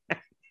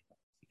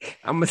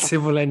 I'm a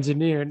civil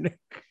engineer.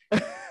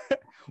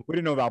 We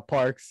didn't know about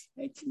parks.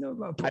 Hey, you know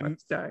about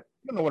parks, dog? I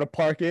don't know what a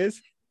park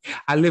is.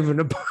 I live in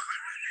a park.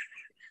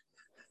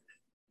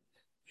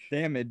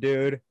 Damn it,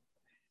 dude.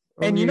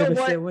 What And were you know gonna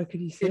what? say? What could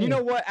he say? And you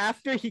know what?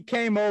 After he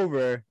came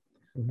over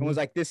and was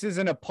like, "This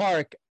isn't a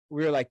park,"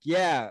 we were like,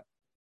 "Yeah,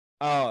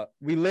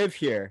 we live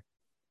here."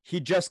 He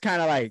just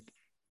kind of like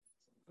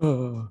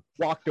Oh,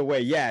 walked away.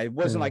 Yeah, it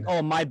wasn't like,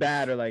 "Oh, my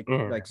bad," or like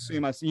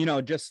sumimasen, you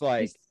know, just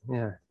like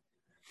yeah.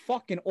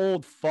 fucking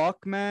old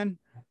fuck, man.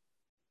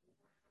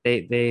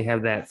 They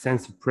have that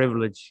sense of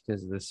privilege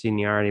because of the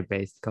seniority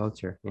based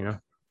culture, you know.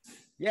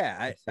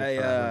 Yeah,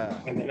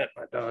 I'm gonna let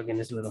my dog in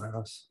his little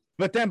house.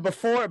 but then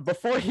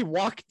before he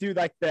walked through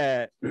like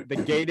the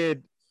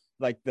gated,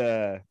 like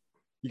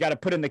you got to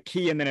put in the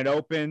key and then it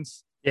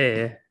opens.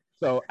 Yeah.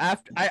 So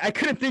after I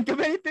couldn't think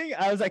of anything,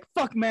 I was like,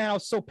 "Fuck, man!" I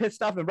was so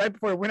pissed off, and right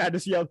before I went, I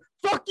just yelled,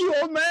 "Fuck you,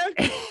 old man!"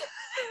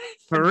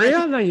 For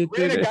real? No, you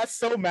Rita did. got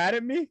so mad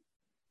at me.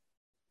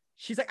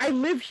 She's like, "I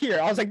live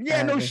here." I was like,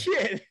 "Yeah, no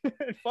shit.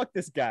 Fuck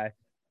this guy."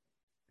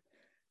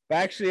 But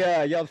actually,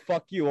 yelled,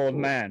 "Fuck you, old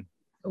man."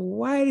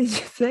 Why did you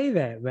say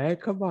that, man?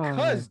 Come on.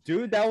 Cause,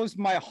 dude, that was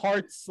my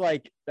heart's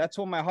like. That's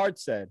what my heart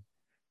said.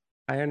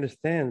 I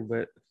understand,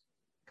 but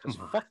Cause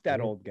fuck that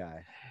old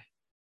guy.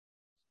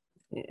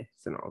 Yeah,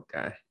 it's an old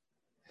guy.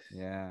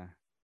 Yeah.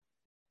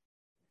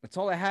 That's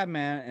all I had,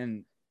 man.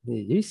 And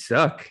you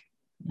suck.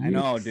 I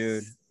know,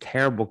 dude.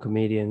 Terrible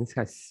comedian. This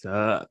guy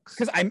sucks.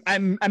 Because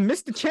I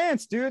missed the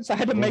chance, dude. So I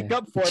had to make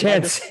up for it.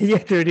 Chance. Yeah,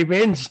 the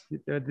revenge.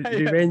 The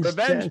revenge.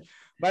 Revenge.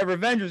 My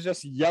revenge was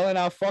just yelling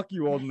out, "Fuck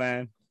you, old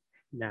man."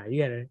 Nah,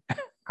 you gotta.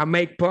 I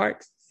make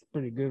parks. It's a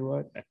pretty good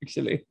one,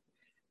 actually.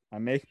 I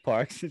make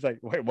parks. He's like,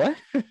 "Wait, what?"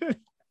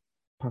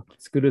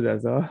 Scooter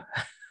does all.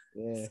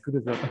 Yeah.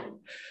 Scooter does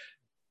all.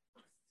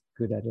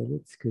 Good at it.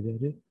 It's good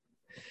at it.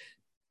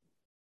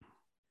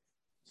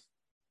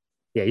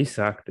 Yeah, you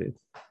suck, dude.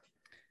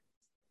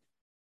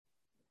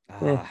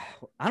 I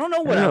don't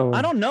know what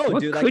I don't know,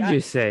 what dude. Could like,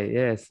 you say?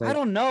 Yes. I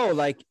don't know.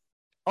 Like,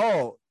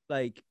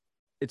 like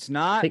it's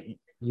not. I think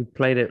you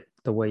played it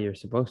the way you're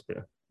supposed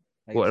to.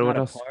 Like, what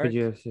else could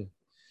you have said?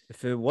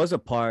 If it was a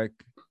park,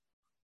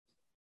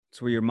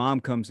 it's where your mom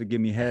comes to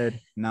give me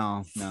head.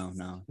 No,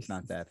 it's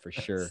not that for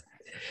sure.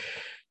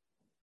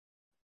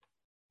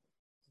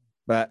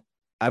 But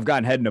I've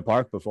gotten head in a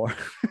park before.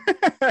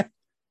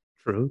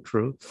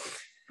 True.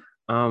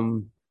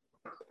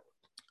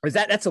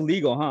 That's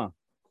illegal, huh?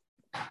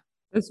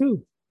 That's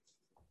who?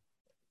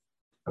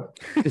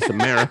 It's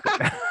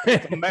America.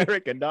 It's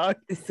America, dog.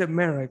 It's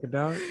America,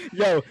 dog.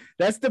 Yo,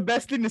 that's the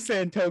best thing to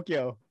say in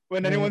Tokyo.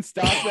 When anyone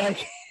stops,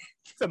 like,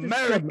 it's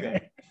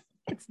America.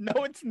 It's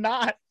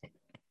not. It's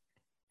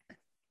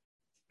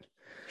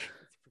pretty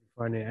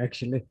funny,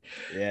 actually.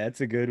 Yeah,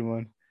 it's a good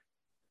one.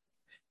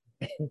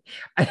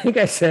 I think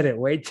I said it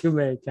way too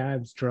many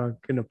times drunk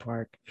in the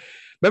park.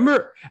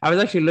 Remember, I was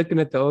actually looking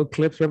at the old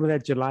clips. Remember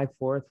that July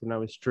 4th when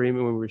we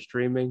were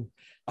streaming?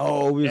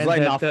 Oh, we was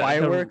lighting off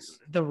fireworks.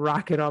 The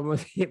rocket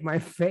almost hit my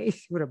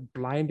face. Would have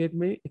blinded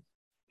me.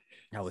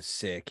 That was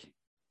sick.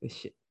 This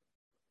shit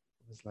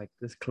was like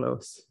this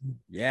close.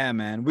 Yeah,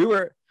 man.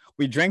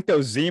 We drank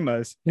those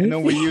Zimas and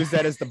then we used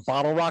that as the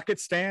bottle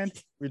rocket stand.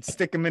 We'd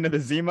stick them into the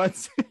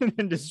Zimas and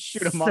then just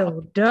shoot them off.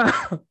 So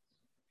dumb.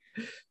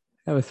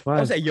 That was fun.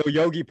 That was at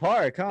Yoyogi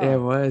Park, huh? It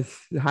was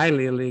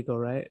highly illegal,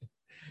 right?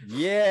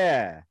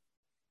 Yeah.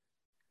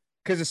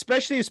 Because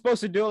especially you're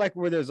supposed to do it like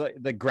where there's like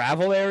the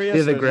gravel area.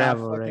 Yeah, so the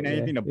gravel, right? Yeah,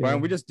 Anything to burn. Yeah.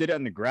 We just did it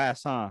in the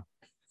grass, huh?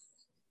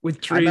 With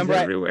trees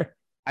everywhere.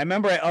 I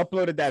remember I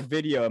uploaded that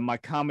video and my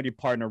comedy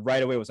partner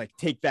right away was like,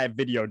 "Take that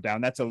video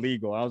down. That's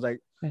illegal." I was like,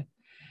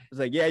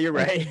 "Yeah, you're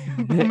right.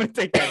 I'm gonna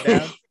take that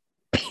down."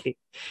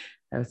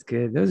 That was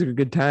good. Those were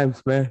good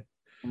times, man.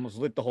 Almost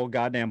lit the whole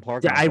goddamn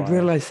park. Yeah, I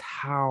realized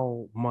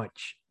how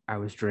much I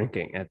was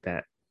drinking at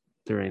that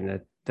during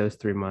those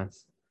 3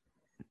 months.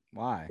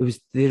 Why? It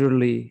was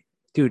literally,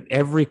 dude,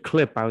 every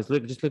clip. I was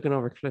just looking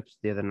over clips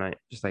the other night,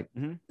 just like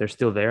they're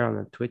still there on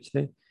the Twitch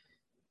thing.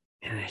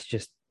 And it's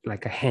just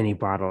like a Henny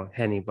bottle.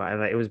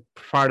 Like, it was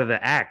part of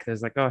the act. It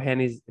was like, oh,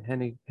 Henny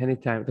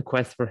time, the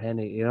quest for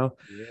Henny, you know?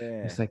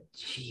 Yeah. It's like,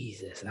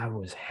 Jesus, I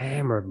was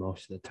hammered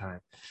most of the time.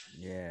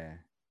 Yeah.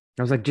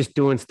 I was like just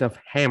doing stuff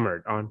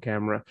hammered on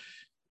camera.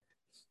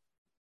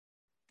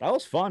 That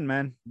was fun,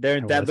 man.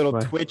 That little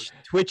fun. Twitch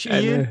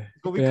Ian,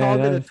 what we called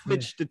it,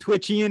 the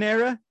Twitch Ian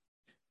era.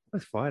 That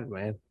was fun,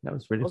 man. That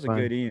was really fun. That was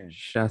a good Ian.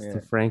 Shouts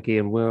to Frankie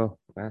and Will.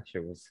 That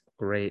shit was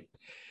great.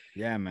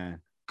 Yeah, man.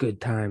 Good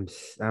times.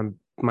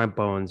 My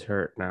bones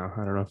hurt now.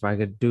 I don't know if I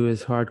could do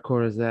as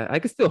hardcore as that. I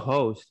could still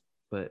host,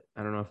 but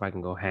I don't know if I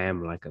can go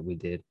ham like we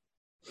did.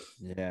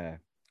 Yeah.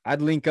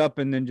 I'd link up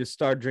and then just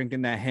start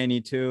drinking that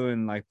Henny too,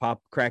 and like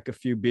crack a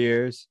few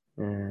beers.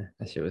 Yeah,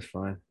 that shit was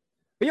fun.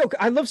 But yo,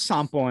 I love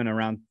sampoing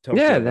around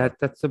Tokyo. Yeah,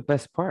 that's the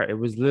best part. It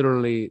was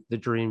literally the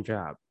dream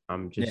job.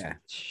 I'm just Yeah.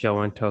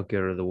 showing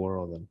Tokyo to the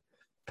world and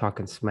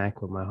talking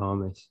smack with my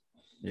homies.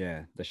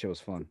 Yeah, that shit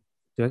was fun.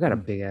 Dude, I got a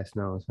big ass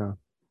nose, huh?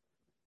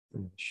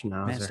 Man,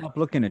 Schnauzer. stop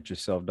looking at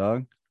yourself,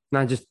 dog. No,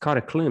 I just caught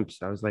a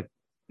glimpse. I was like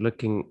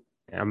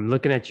I'm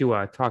looking at you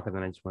while I talk, and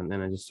then I just went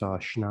and I just saw a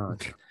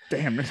schnoz.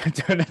 Damn, that's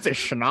a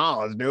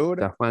schnoz, dude.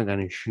 The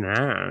fucking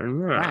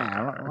schnoz.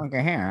 Wow, look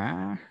at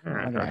here. Huh?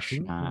 Look at that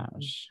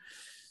schnoz.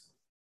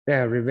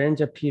 Yeah,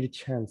 Revenge at Peter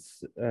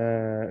Chance.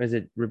 Is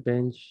it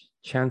Revenge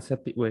Chance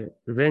at wait,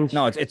 Revenge?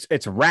 No,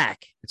 it's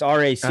Rack. It's RAC.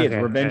 Okay, It's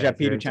Revenge at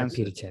Peter Revenge Chance.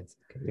 Peter Chance.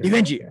 Okay, yeah.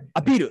 Revenge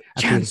at Peter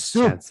Chance.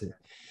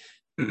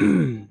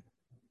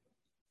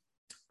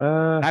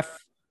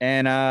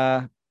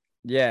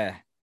 Yeah.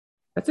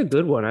 That's a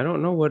good one. I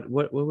don't know what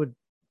would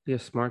be a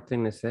smart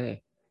thing to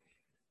say.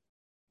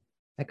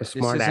 Like a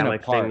smart isn't a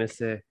aleck thing to park.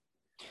 say.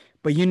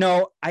 But you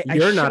know,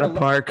 You're not a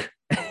park.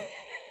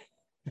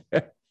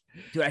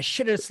 Dude, I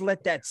should have just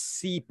let that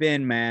seep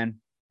in, man.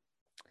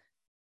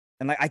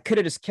 And like I could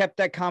have just kept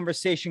that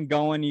conversation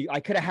going. I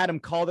could have had him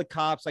call the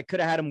cops. I could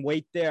have had him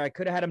wait there. I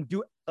could have had him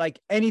do like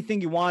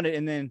anything you wanted.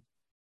 And then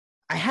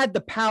I had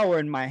the power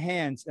in my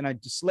hands and I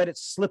just let it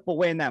slip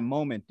away in that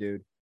moment,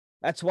 dude.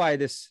 That's why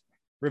this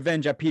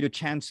Revenge at Peter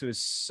Chansu is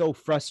so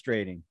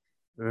frustrating.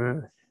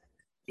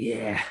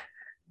 Yeah.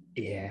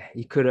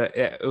 You could have.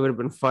 It would have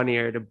been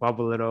funnier to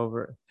bubble it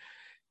over.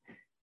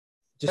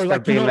 Just or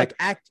like you know, like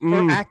act.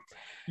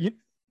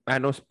 I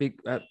don't speak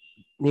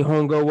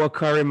Nihongo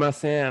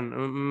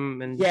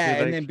wakarimasen. And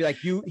yeah, and then be like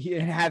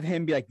have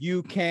him be like,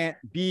 you can't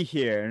be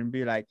here, and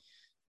be like,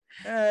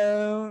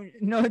 no,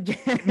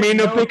 me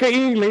no pick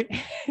English,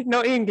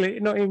 no English,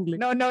 no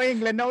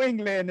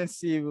English, and then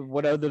see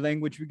what other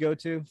language we go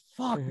to.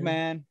 Fuck,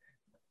 man.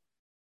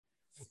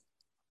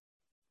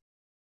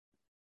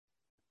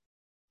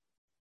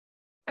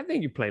 I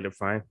think you played it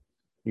fine.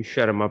 You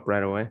shut him up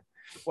right away.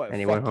 What, and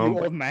he went home.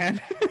 You, old man.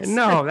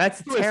 No,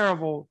 that's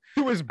terrible.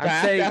 He was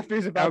back after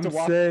he's about to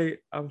walk.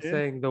 I'm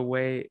saying the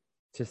way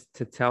just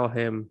to tell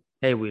him,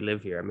 hey, we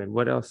live here. I mean,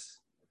 what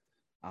else?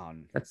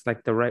 That's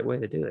like the right way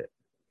to do it.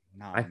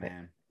 Nah,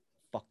 man.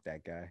 Fuck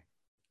that guy.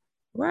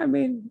 Well, I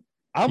mean,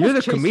 you're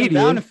the comedian. Him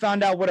down and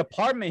found out what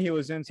apartment he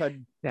was in, so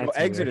I'd go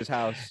exit his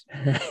house.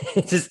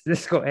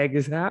 Let's go egg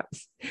his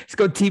house. Let's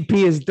go TP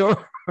his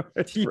door.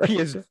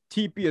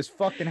 TP his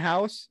fucking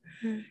house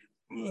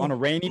on a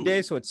rainy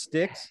day, so it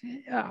sticks.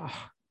 Oh,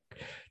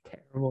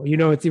 terrible. You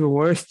know, it's even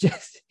worse.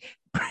 Just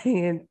bring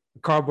in a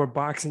cardboard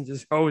box and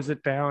just hose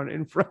it down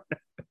in front.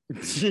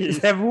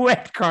 Just have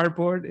wet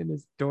cardboard in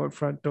his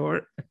front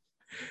door.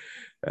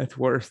 That's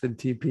worse than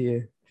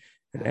TP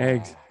and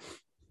eggs.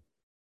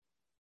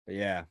 But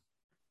yeah.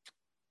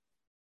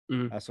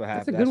 That's what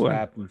happened. That's what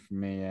happened for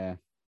me. Yeah.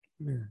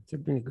 It's a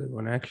pretty good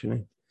one,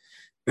 actually.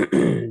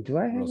 Do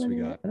I have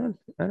any? I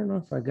don't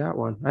know if I got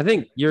one. I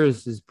think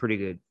yours is pretty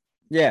good.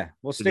 Yeah,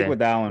 we'll stick with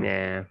that one.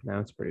 Yeah,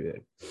 that's pretty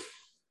good.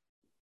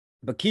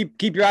 But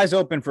keep your eyes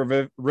open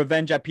for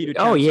Revenge at Peter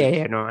Chances. Oh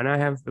yeah, no. And I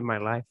have in my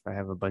life, I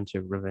have a bunch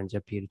of Revenge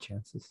at Peter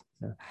Chances.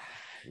 So.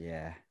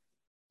 Yeah.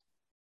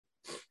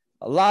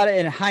 A lot of,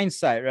 in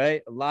hindsight,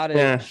 right? A lot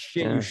of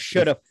shit you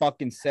should have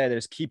fucking said. It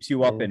just keeps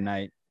you up at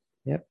night.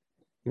 Yep.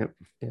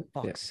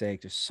 Fuck's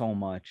sake, there's so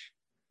much.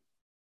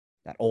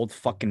 That old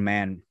fucking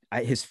man.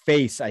 His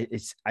face. I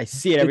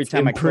see it every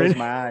time I close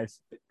my eyes.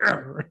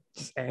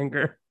 Just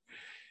anger.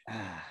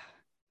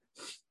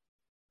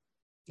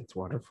 It's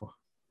wonderful.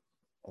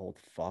 Old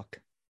fuck.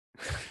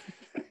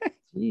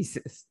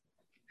 Jesus,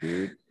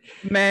 dude.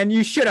 Man,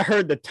 you should have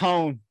heard the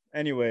tone.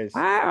 Anyways,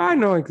 I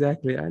know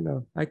exactly. I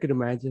know. I could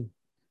imagine.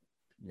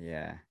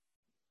 Yeah.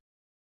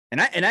 And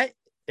I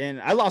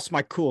lost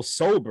my cool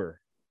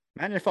sober.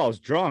 Imagine if I was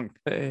drunk.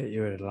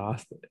 You would have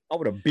lost it. I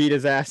would have beat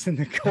his ass in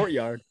the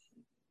courtyard.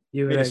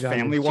 You would have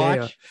family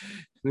watch.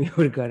 We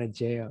would have gone to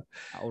jail.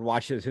 I would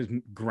watch his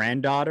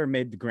granddaughter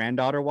made the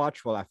granddaughter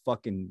watch while I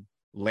fucking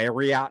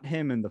lariat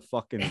him in the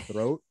fucking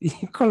throat.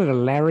 You call it a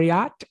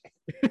lariat?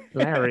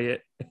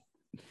 Lariat.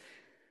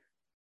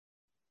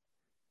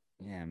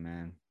 Yeah,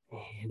 man.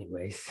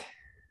 Anyways.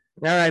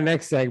 All right,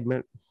 next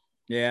segment.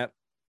 Yeah.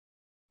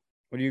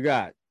 What do you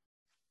got?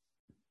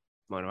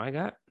 What do I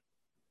got?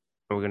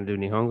 Are we gonna do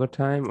Nihongo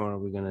time or are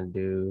we gonna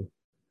do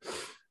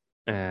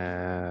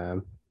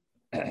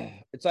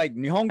it's like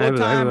Nihongo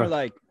time or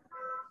like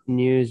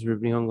news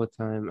with Nihongo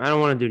time? I don't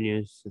want to do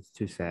news. It's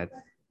too sad.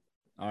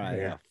 All right,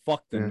 yeah.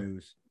 Fuck the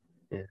news.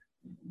 Yeah.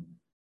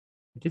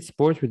 We did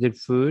sports, we did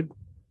food.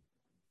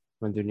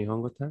 Want to do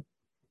Nihongo time?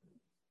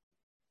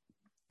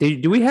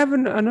 Do we have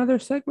another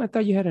segment? I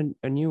thought you had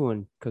a new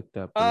one cooked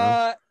up.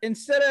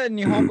 Instead of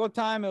Nihongo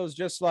time, it was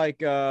just like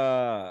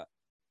Shieru.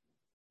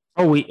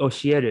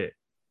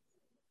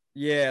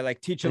 Yeah,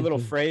 like teach a little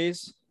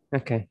phrase.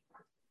 Okay.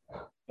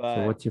 But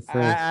so what's your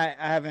phrase?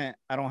 I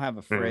don't have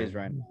a phrase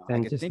right now. I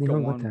can think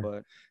of one, time.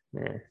 But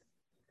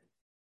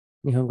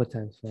Nihongo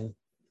time, so.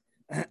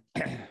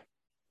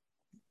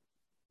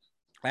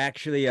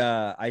 Actually,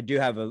 I do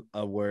have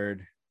a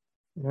word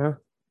Yeah.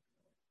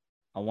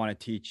 I want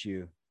to teach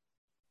you.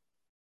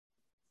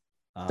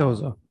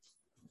 Dozo.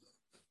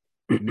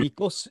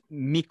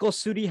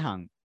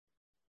 Mikosurihan.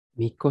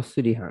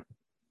 Mikosurihan.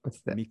 What's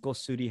that?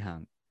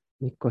 Mikosurihan.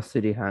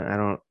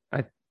 Mikosurihan.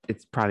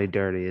 It's probably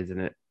dirty, isn't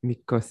it?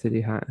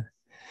 Mikosurihan. Of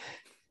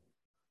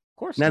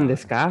course Nan not.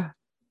 desu ka?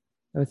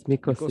 What's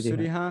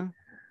Mikosurihan?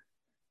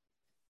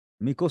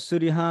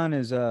 Mikosurihan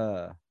is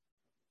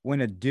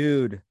when a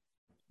dude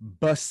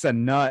busts a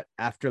nut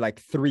after like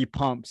 3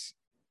 pumps.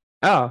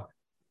 Oh,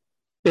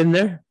 been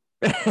there.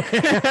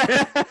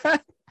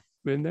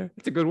 Been there.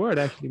 It's a good word,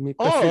 actually.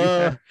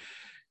 Mikosurihan.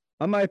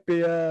 I might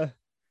be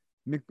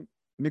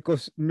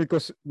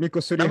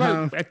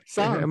Mikosurihan-san.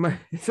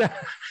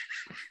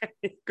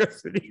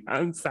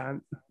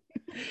 Mikosurihan-san.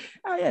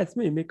 Oh yeah, it's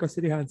me,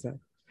 Mikosurihan-san.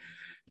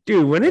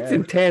 Dude, when it's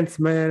intense,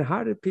 man,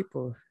 how do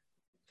people?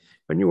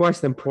 When you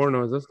watch them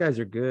pornos, those guys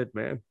are good,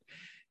 man.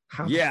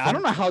 I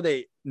don't know how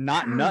they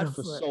not nut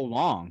for so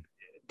long,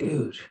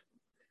 dude.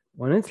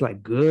 When it's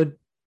like good,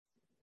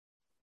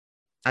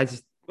 I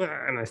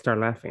start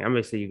laughing.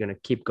 Obviously, you're gonna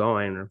keep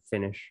going or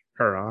finish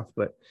her off,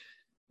 but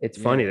it's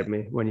funny to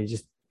me when you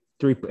just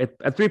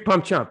a 3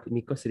 pump jump,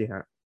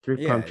 Mikosurihan.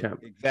 3 pump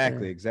jump.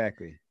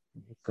 Exactly.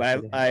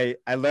 But I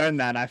learned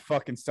that and I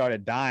fucking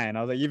started dying.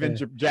 I was like, even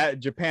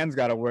Japan's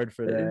got a word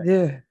for that.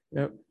 Yeah.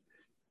 Yep.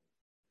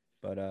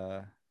 But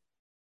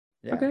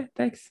Okay,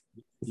 thanks.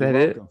 Is You're that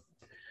welcome. it?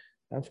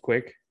 That was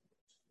quick.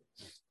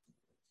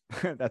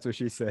 That's what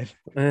she said.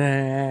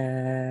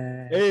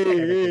 Hey,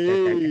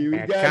 We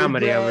got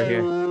comedy over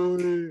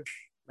here.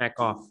 Back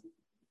off.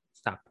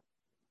 Stop.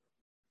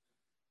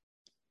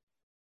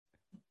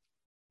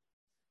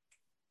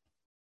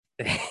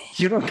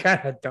 You don't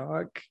got a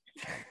dog.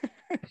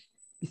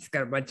 He's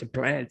got a bunch of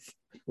plants.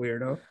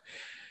 Weirdo.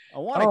 I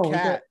want a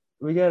cat.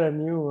 We got a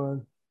new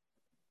one,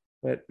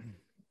 but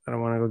I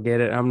don't want to go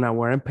get it. I'm not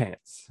wearing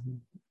pants.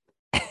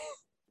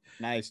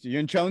 Nice. You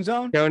in Chone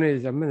Zone?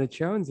 Chonies, I'm in the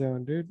Chone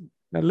Zone, dude.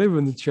 I live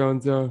in the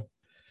Chone Zone.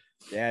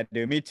 Yeah,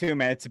 dude. Me too,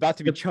 man. It's about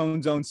to be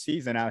Chone Zone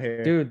season out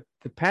here. Dude,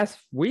 the past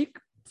week,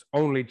 it's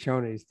only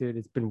chonies, dude.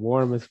 It's been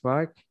warm as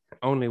fuck.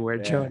 Only wear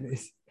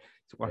chonies.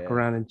 Just walk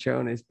around in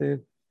chonies,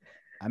 dude.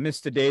 I miss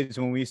the days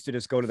when we used to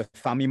just go to the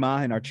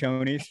Famima in our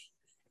chonies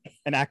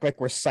and act like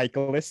we're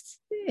cyclists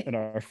in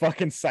our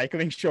fucking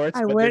cycling shorts.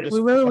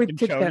 We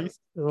took that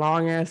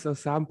long ass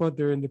Osampo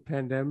during the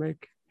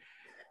pandemic.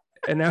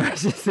 And I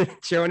was just in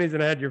chonies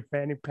and I had your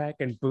fanny pack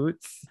and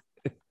boots.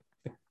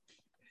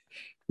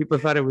 People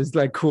thought it was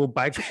like cool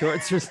bike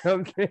shorts or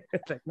something.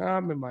 It's like, no,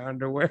 I'm in my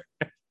underwear.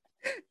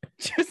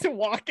 Just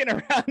walking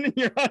around in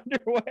your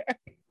underwear.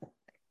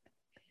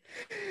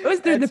 It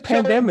was during the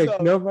pandemic.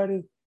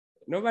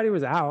 Nobody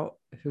was out.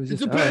 It was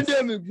just a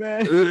pandemic,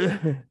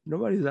 man.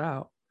 Nobody's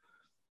out.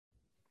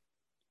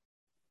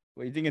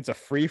 Well, you think it's a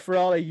free for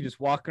all? Like you just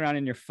walk around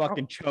in your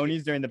fucking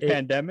chonies during the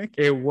pandemic?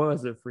 It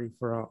was a free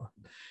for all.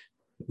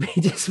 We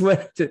just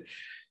went to,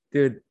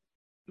 dude.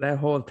 That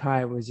whole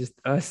time was just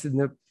us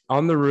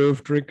on the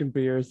roof drinking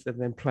beers and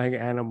then playing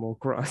Animal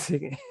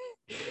Crossing.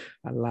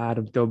 A lot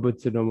of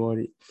Dobutsu no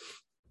Mori.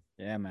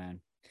 Yeah,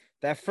 man.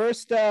 That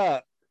first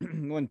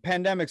when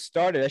pandemic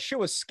started, that shit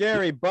was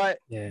scary, but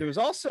there was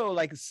also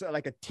like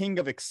a ting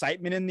of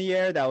excitement in the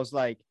air that was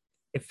like,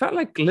 it felt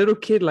like little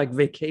kid like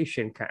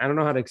vacation. I don't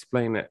know how to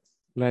explain it.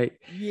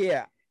 Like,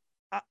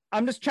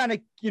 I'm just trying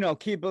to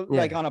keep it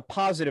like on a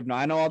positive note.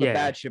 I know all the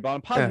bad shit, but on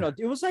a positive note,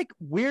 it was like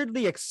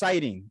weirdly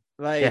exciting.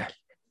 Like,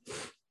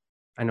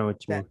 I know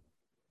what you mean.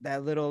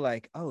 That little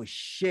like, oh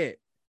shit,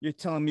 you're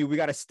telling me we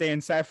got to stay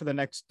inside for the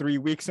next 3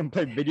 weeks and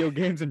play video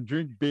games and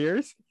drink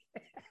beers?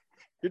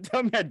 You're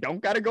telling me I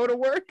don't got to go to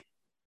work?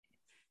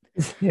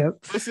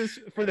 Yep. This is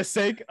for the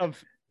sake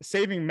of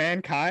saving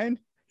mankind.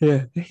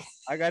 Yeah.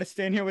 I got to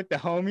stay in here with the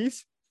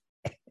homies.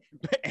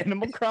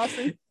 Animal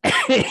Crossing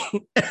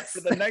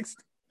for the next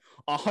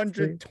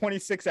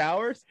 126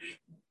 hours.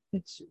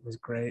 It was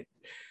great.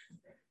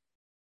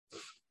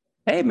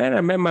 Hey, man,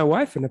 I met my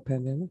wife in the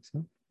pandemic.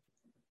 So.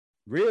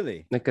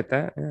 Really? Look at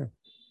that. Yeah.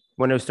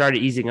 When it started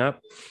easing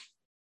up.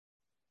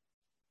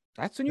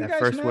 That's when you guys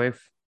first met?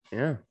 wave.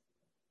 Yeah.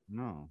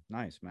 No,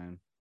 nice, man.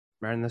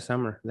 Right in the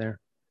summer there.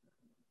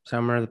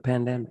 Summer of the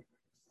pandemic.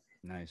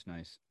 Nice.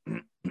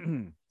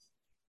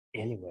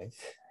 Anyways.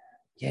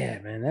 Yeah,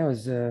 man, that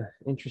was an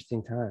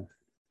interesting time.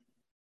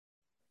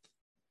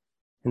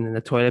 And then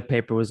the toilet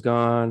paper was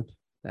gone.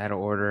 I had to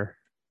order.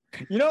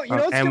 You know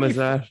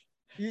Amazon.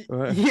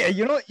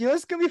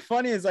 What's gonna be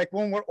funny is like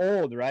when we're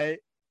old, right?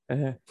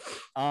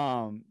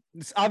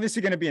 It's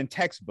obviously gonna be in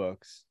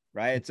textbooks,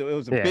 right? So it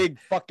was a big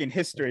fucking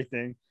history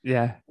thing.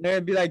 Yeah. And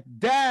they'd be like,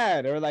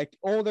 Dad, or like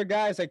older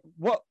guys, like,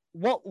 what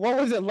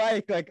was it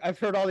like? Like, I've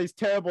heard all these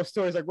terrible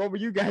stories. Like, what were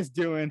you guys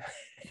doing?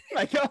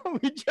 Like, oh,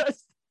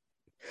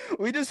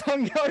 we just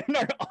hung out in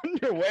our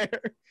underwear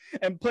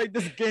and played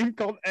this game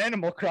called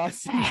Animal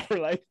Crossing for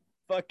like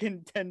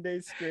fucking 10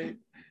 days straight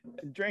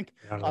and drank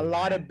a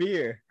lot of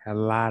beer. A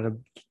lot of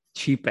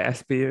cheap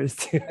ass beers.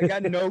 I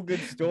got no good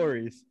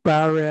stories.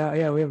 Barrel.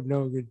 Yeah, we have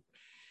no good.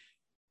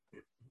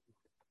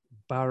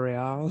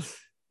 Boreals.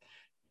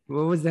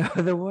 What was the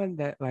other one?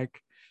 That like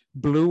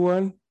blue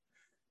one?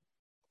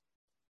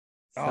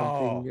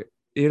 Something.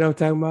 You know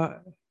what I'm talking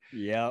about?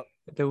 Yep.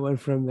 The one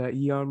from the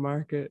Eon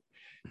Market.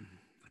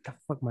 What the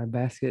fuck, my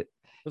basket?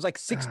 It was like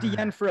 60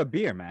 yen for a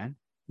beer, man.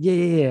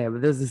 Yeah.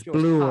 But there's this It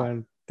was blue hot.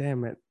 one.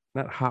 Damn it.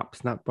 Not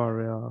hops, not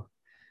Boreal.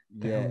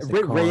 The hell Yeah. was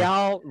it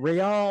called?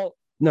 Real.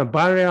 No,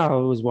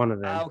 Boreal was one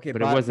of them. Okay,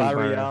 but it wasn't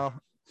Boreal.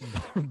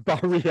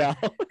 Barreal.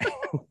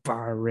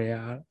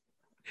 Boreal.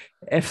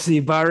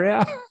 FC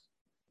Boreal.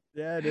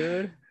 Yeah,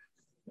 dude.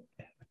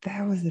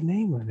 That was the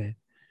name of it.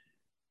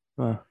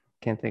 Well,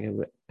 can't think of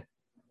it.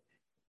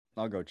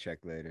 I'll go check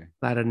later.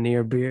 A lot of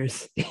near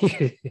beers.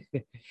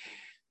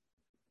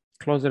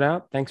 Close it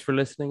out. Thanks for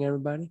listening,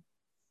 everybody.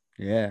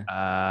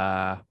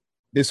 Yeah.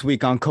 This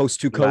week on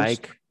Coast to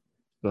Coast.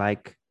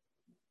 Like,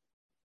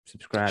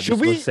 subscribe. Should You're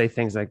we supposed to say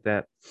things like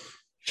that?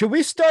 Should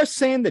we start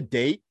saying the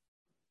date?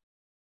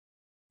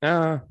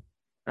 I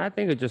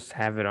think we'll just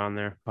have it on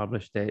there,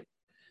 published date.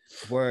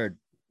 Word.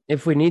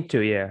 If we need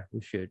to, yeah,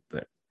 we should,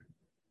 but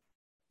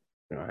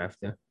we don't have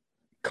to.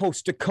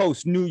 Coast to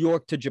Coast, New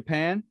York to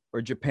Japan,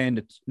 or Japan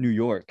to New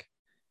York?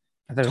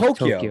 I thought it was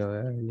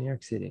Tokyo, New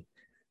York City.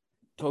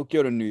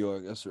 Tokyo to New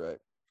York. That's right.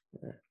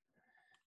 Yeah.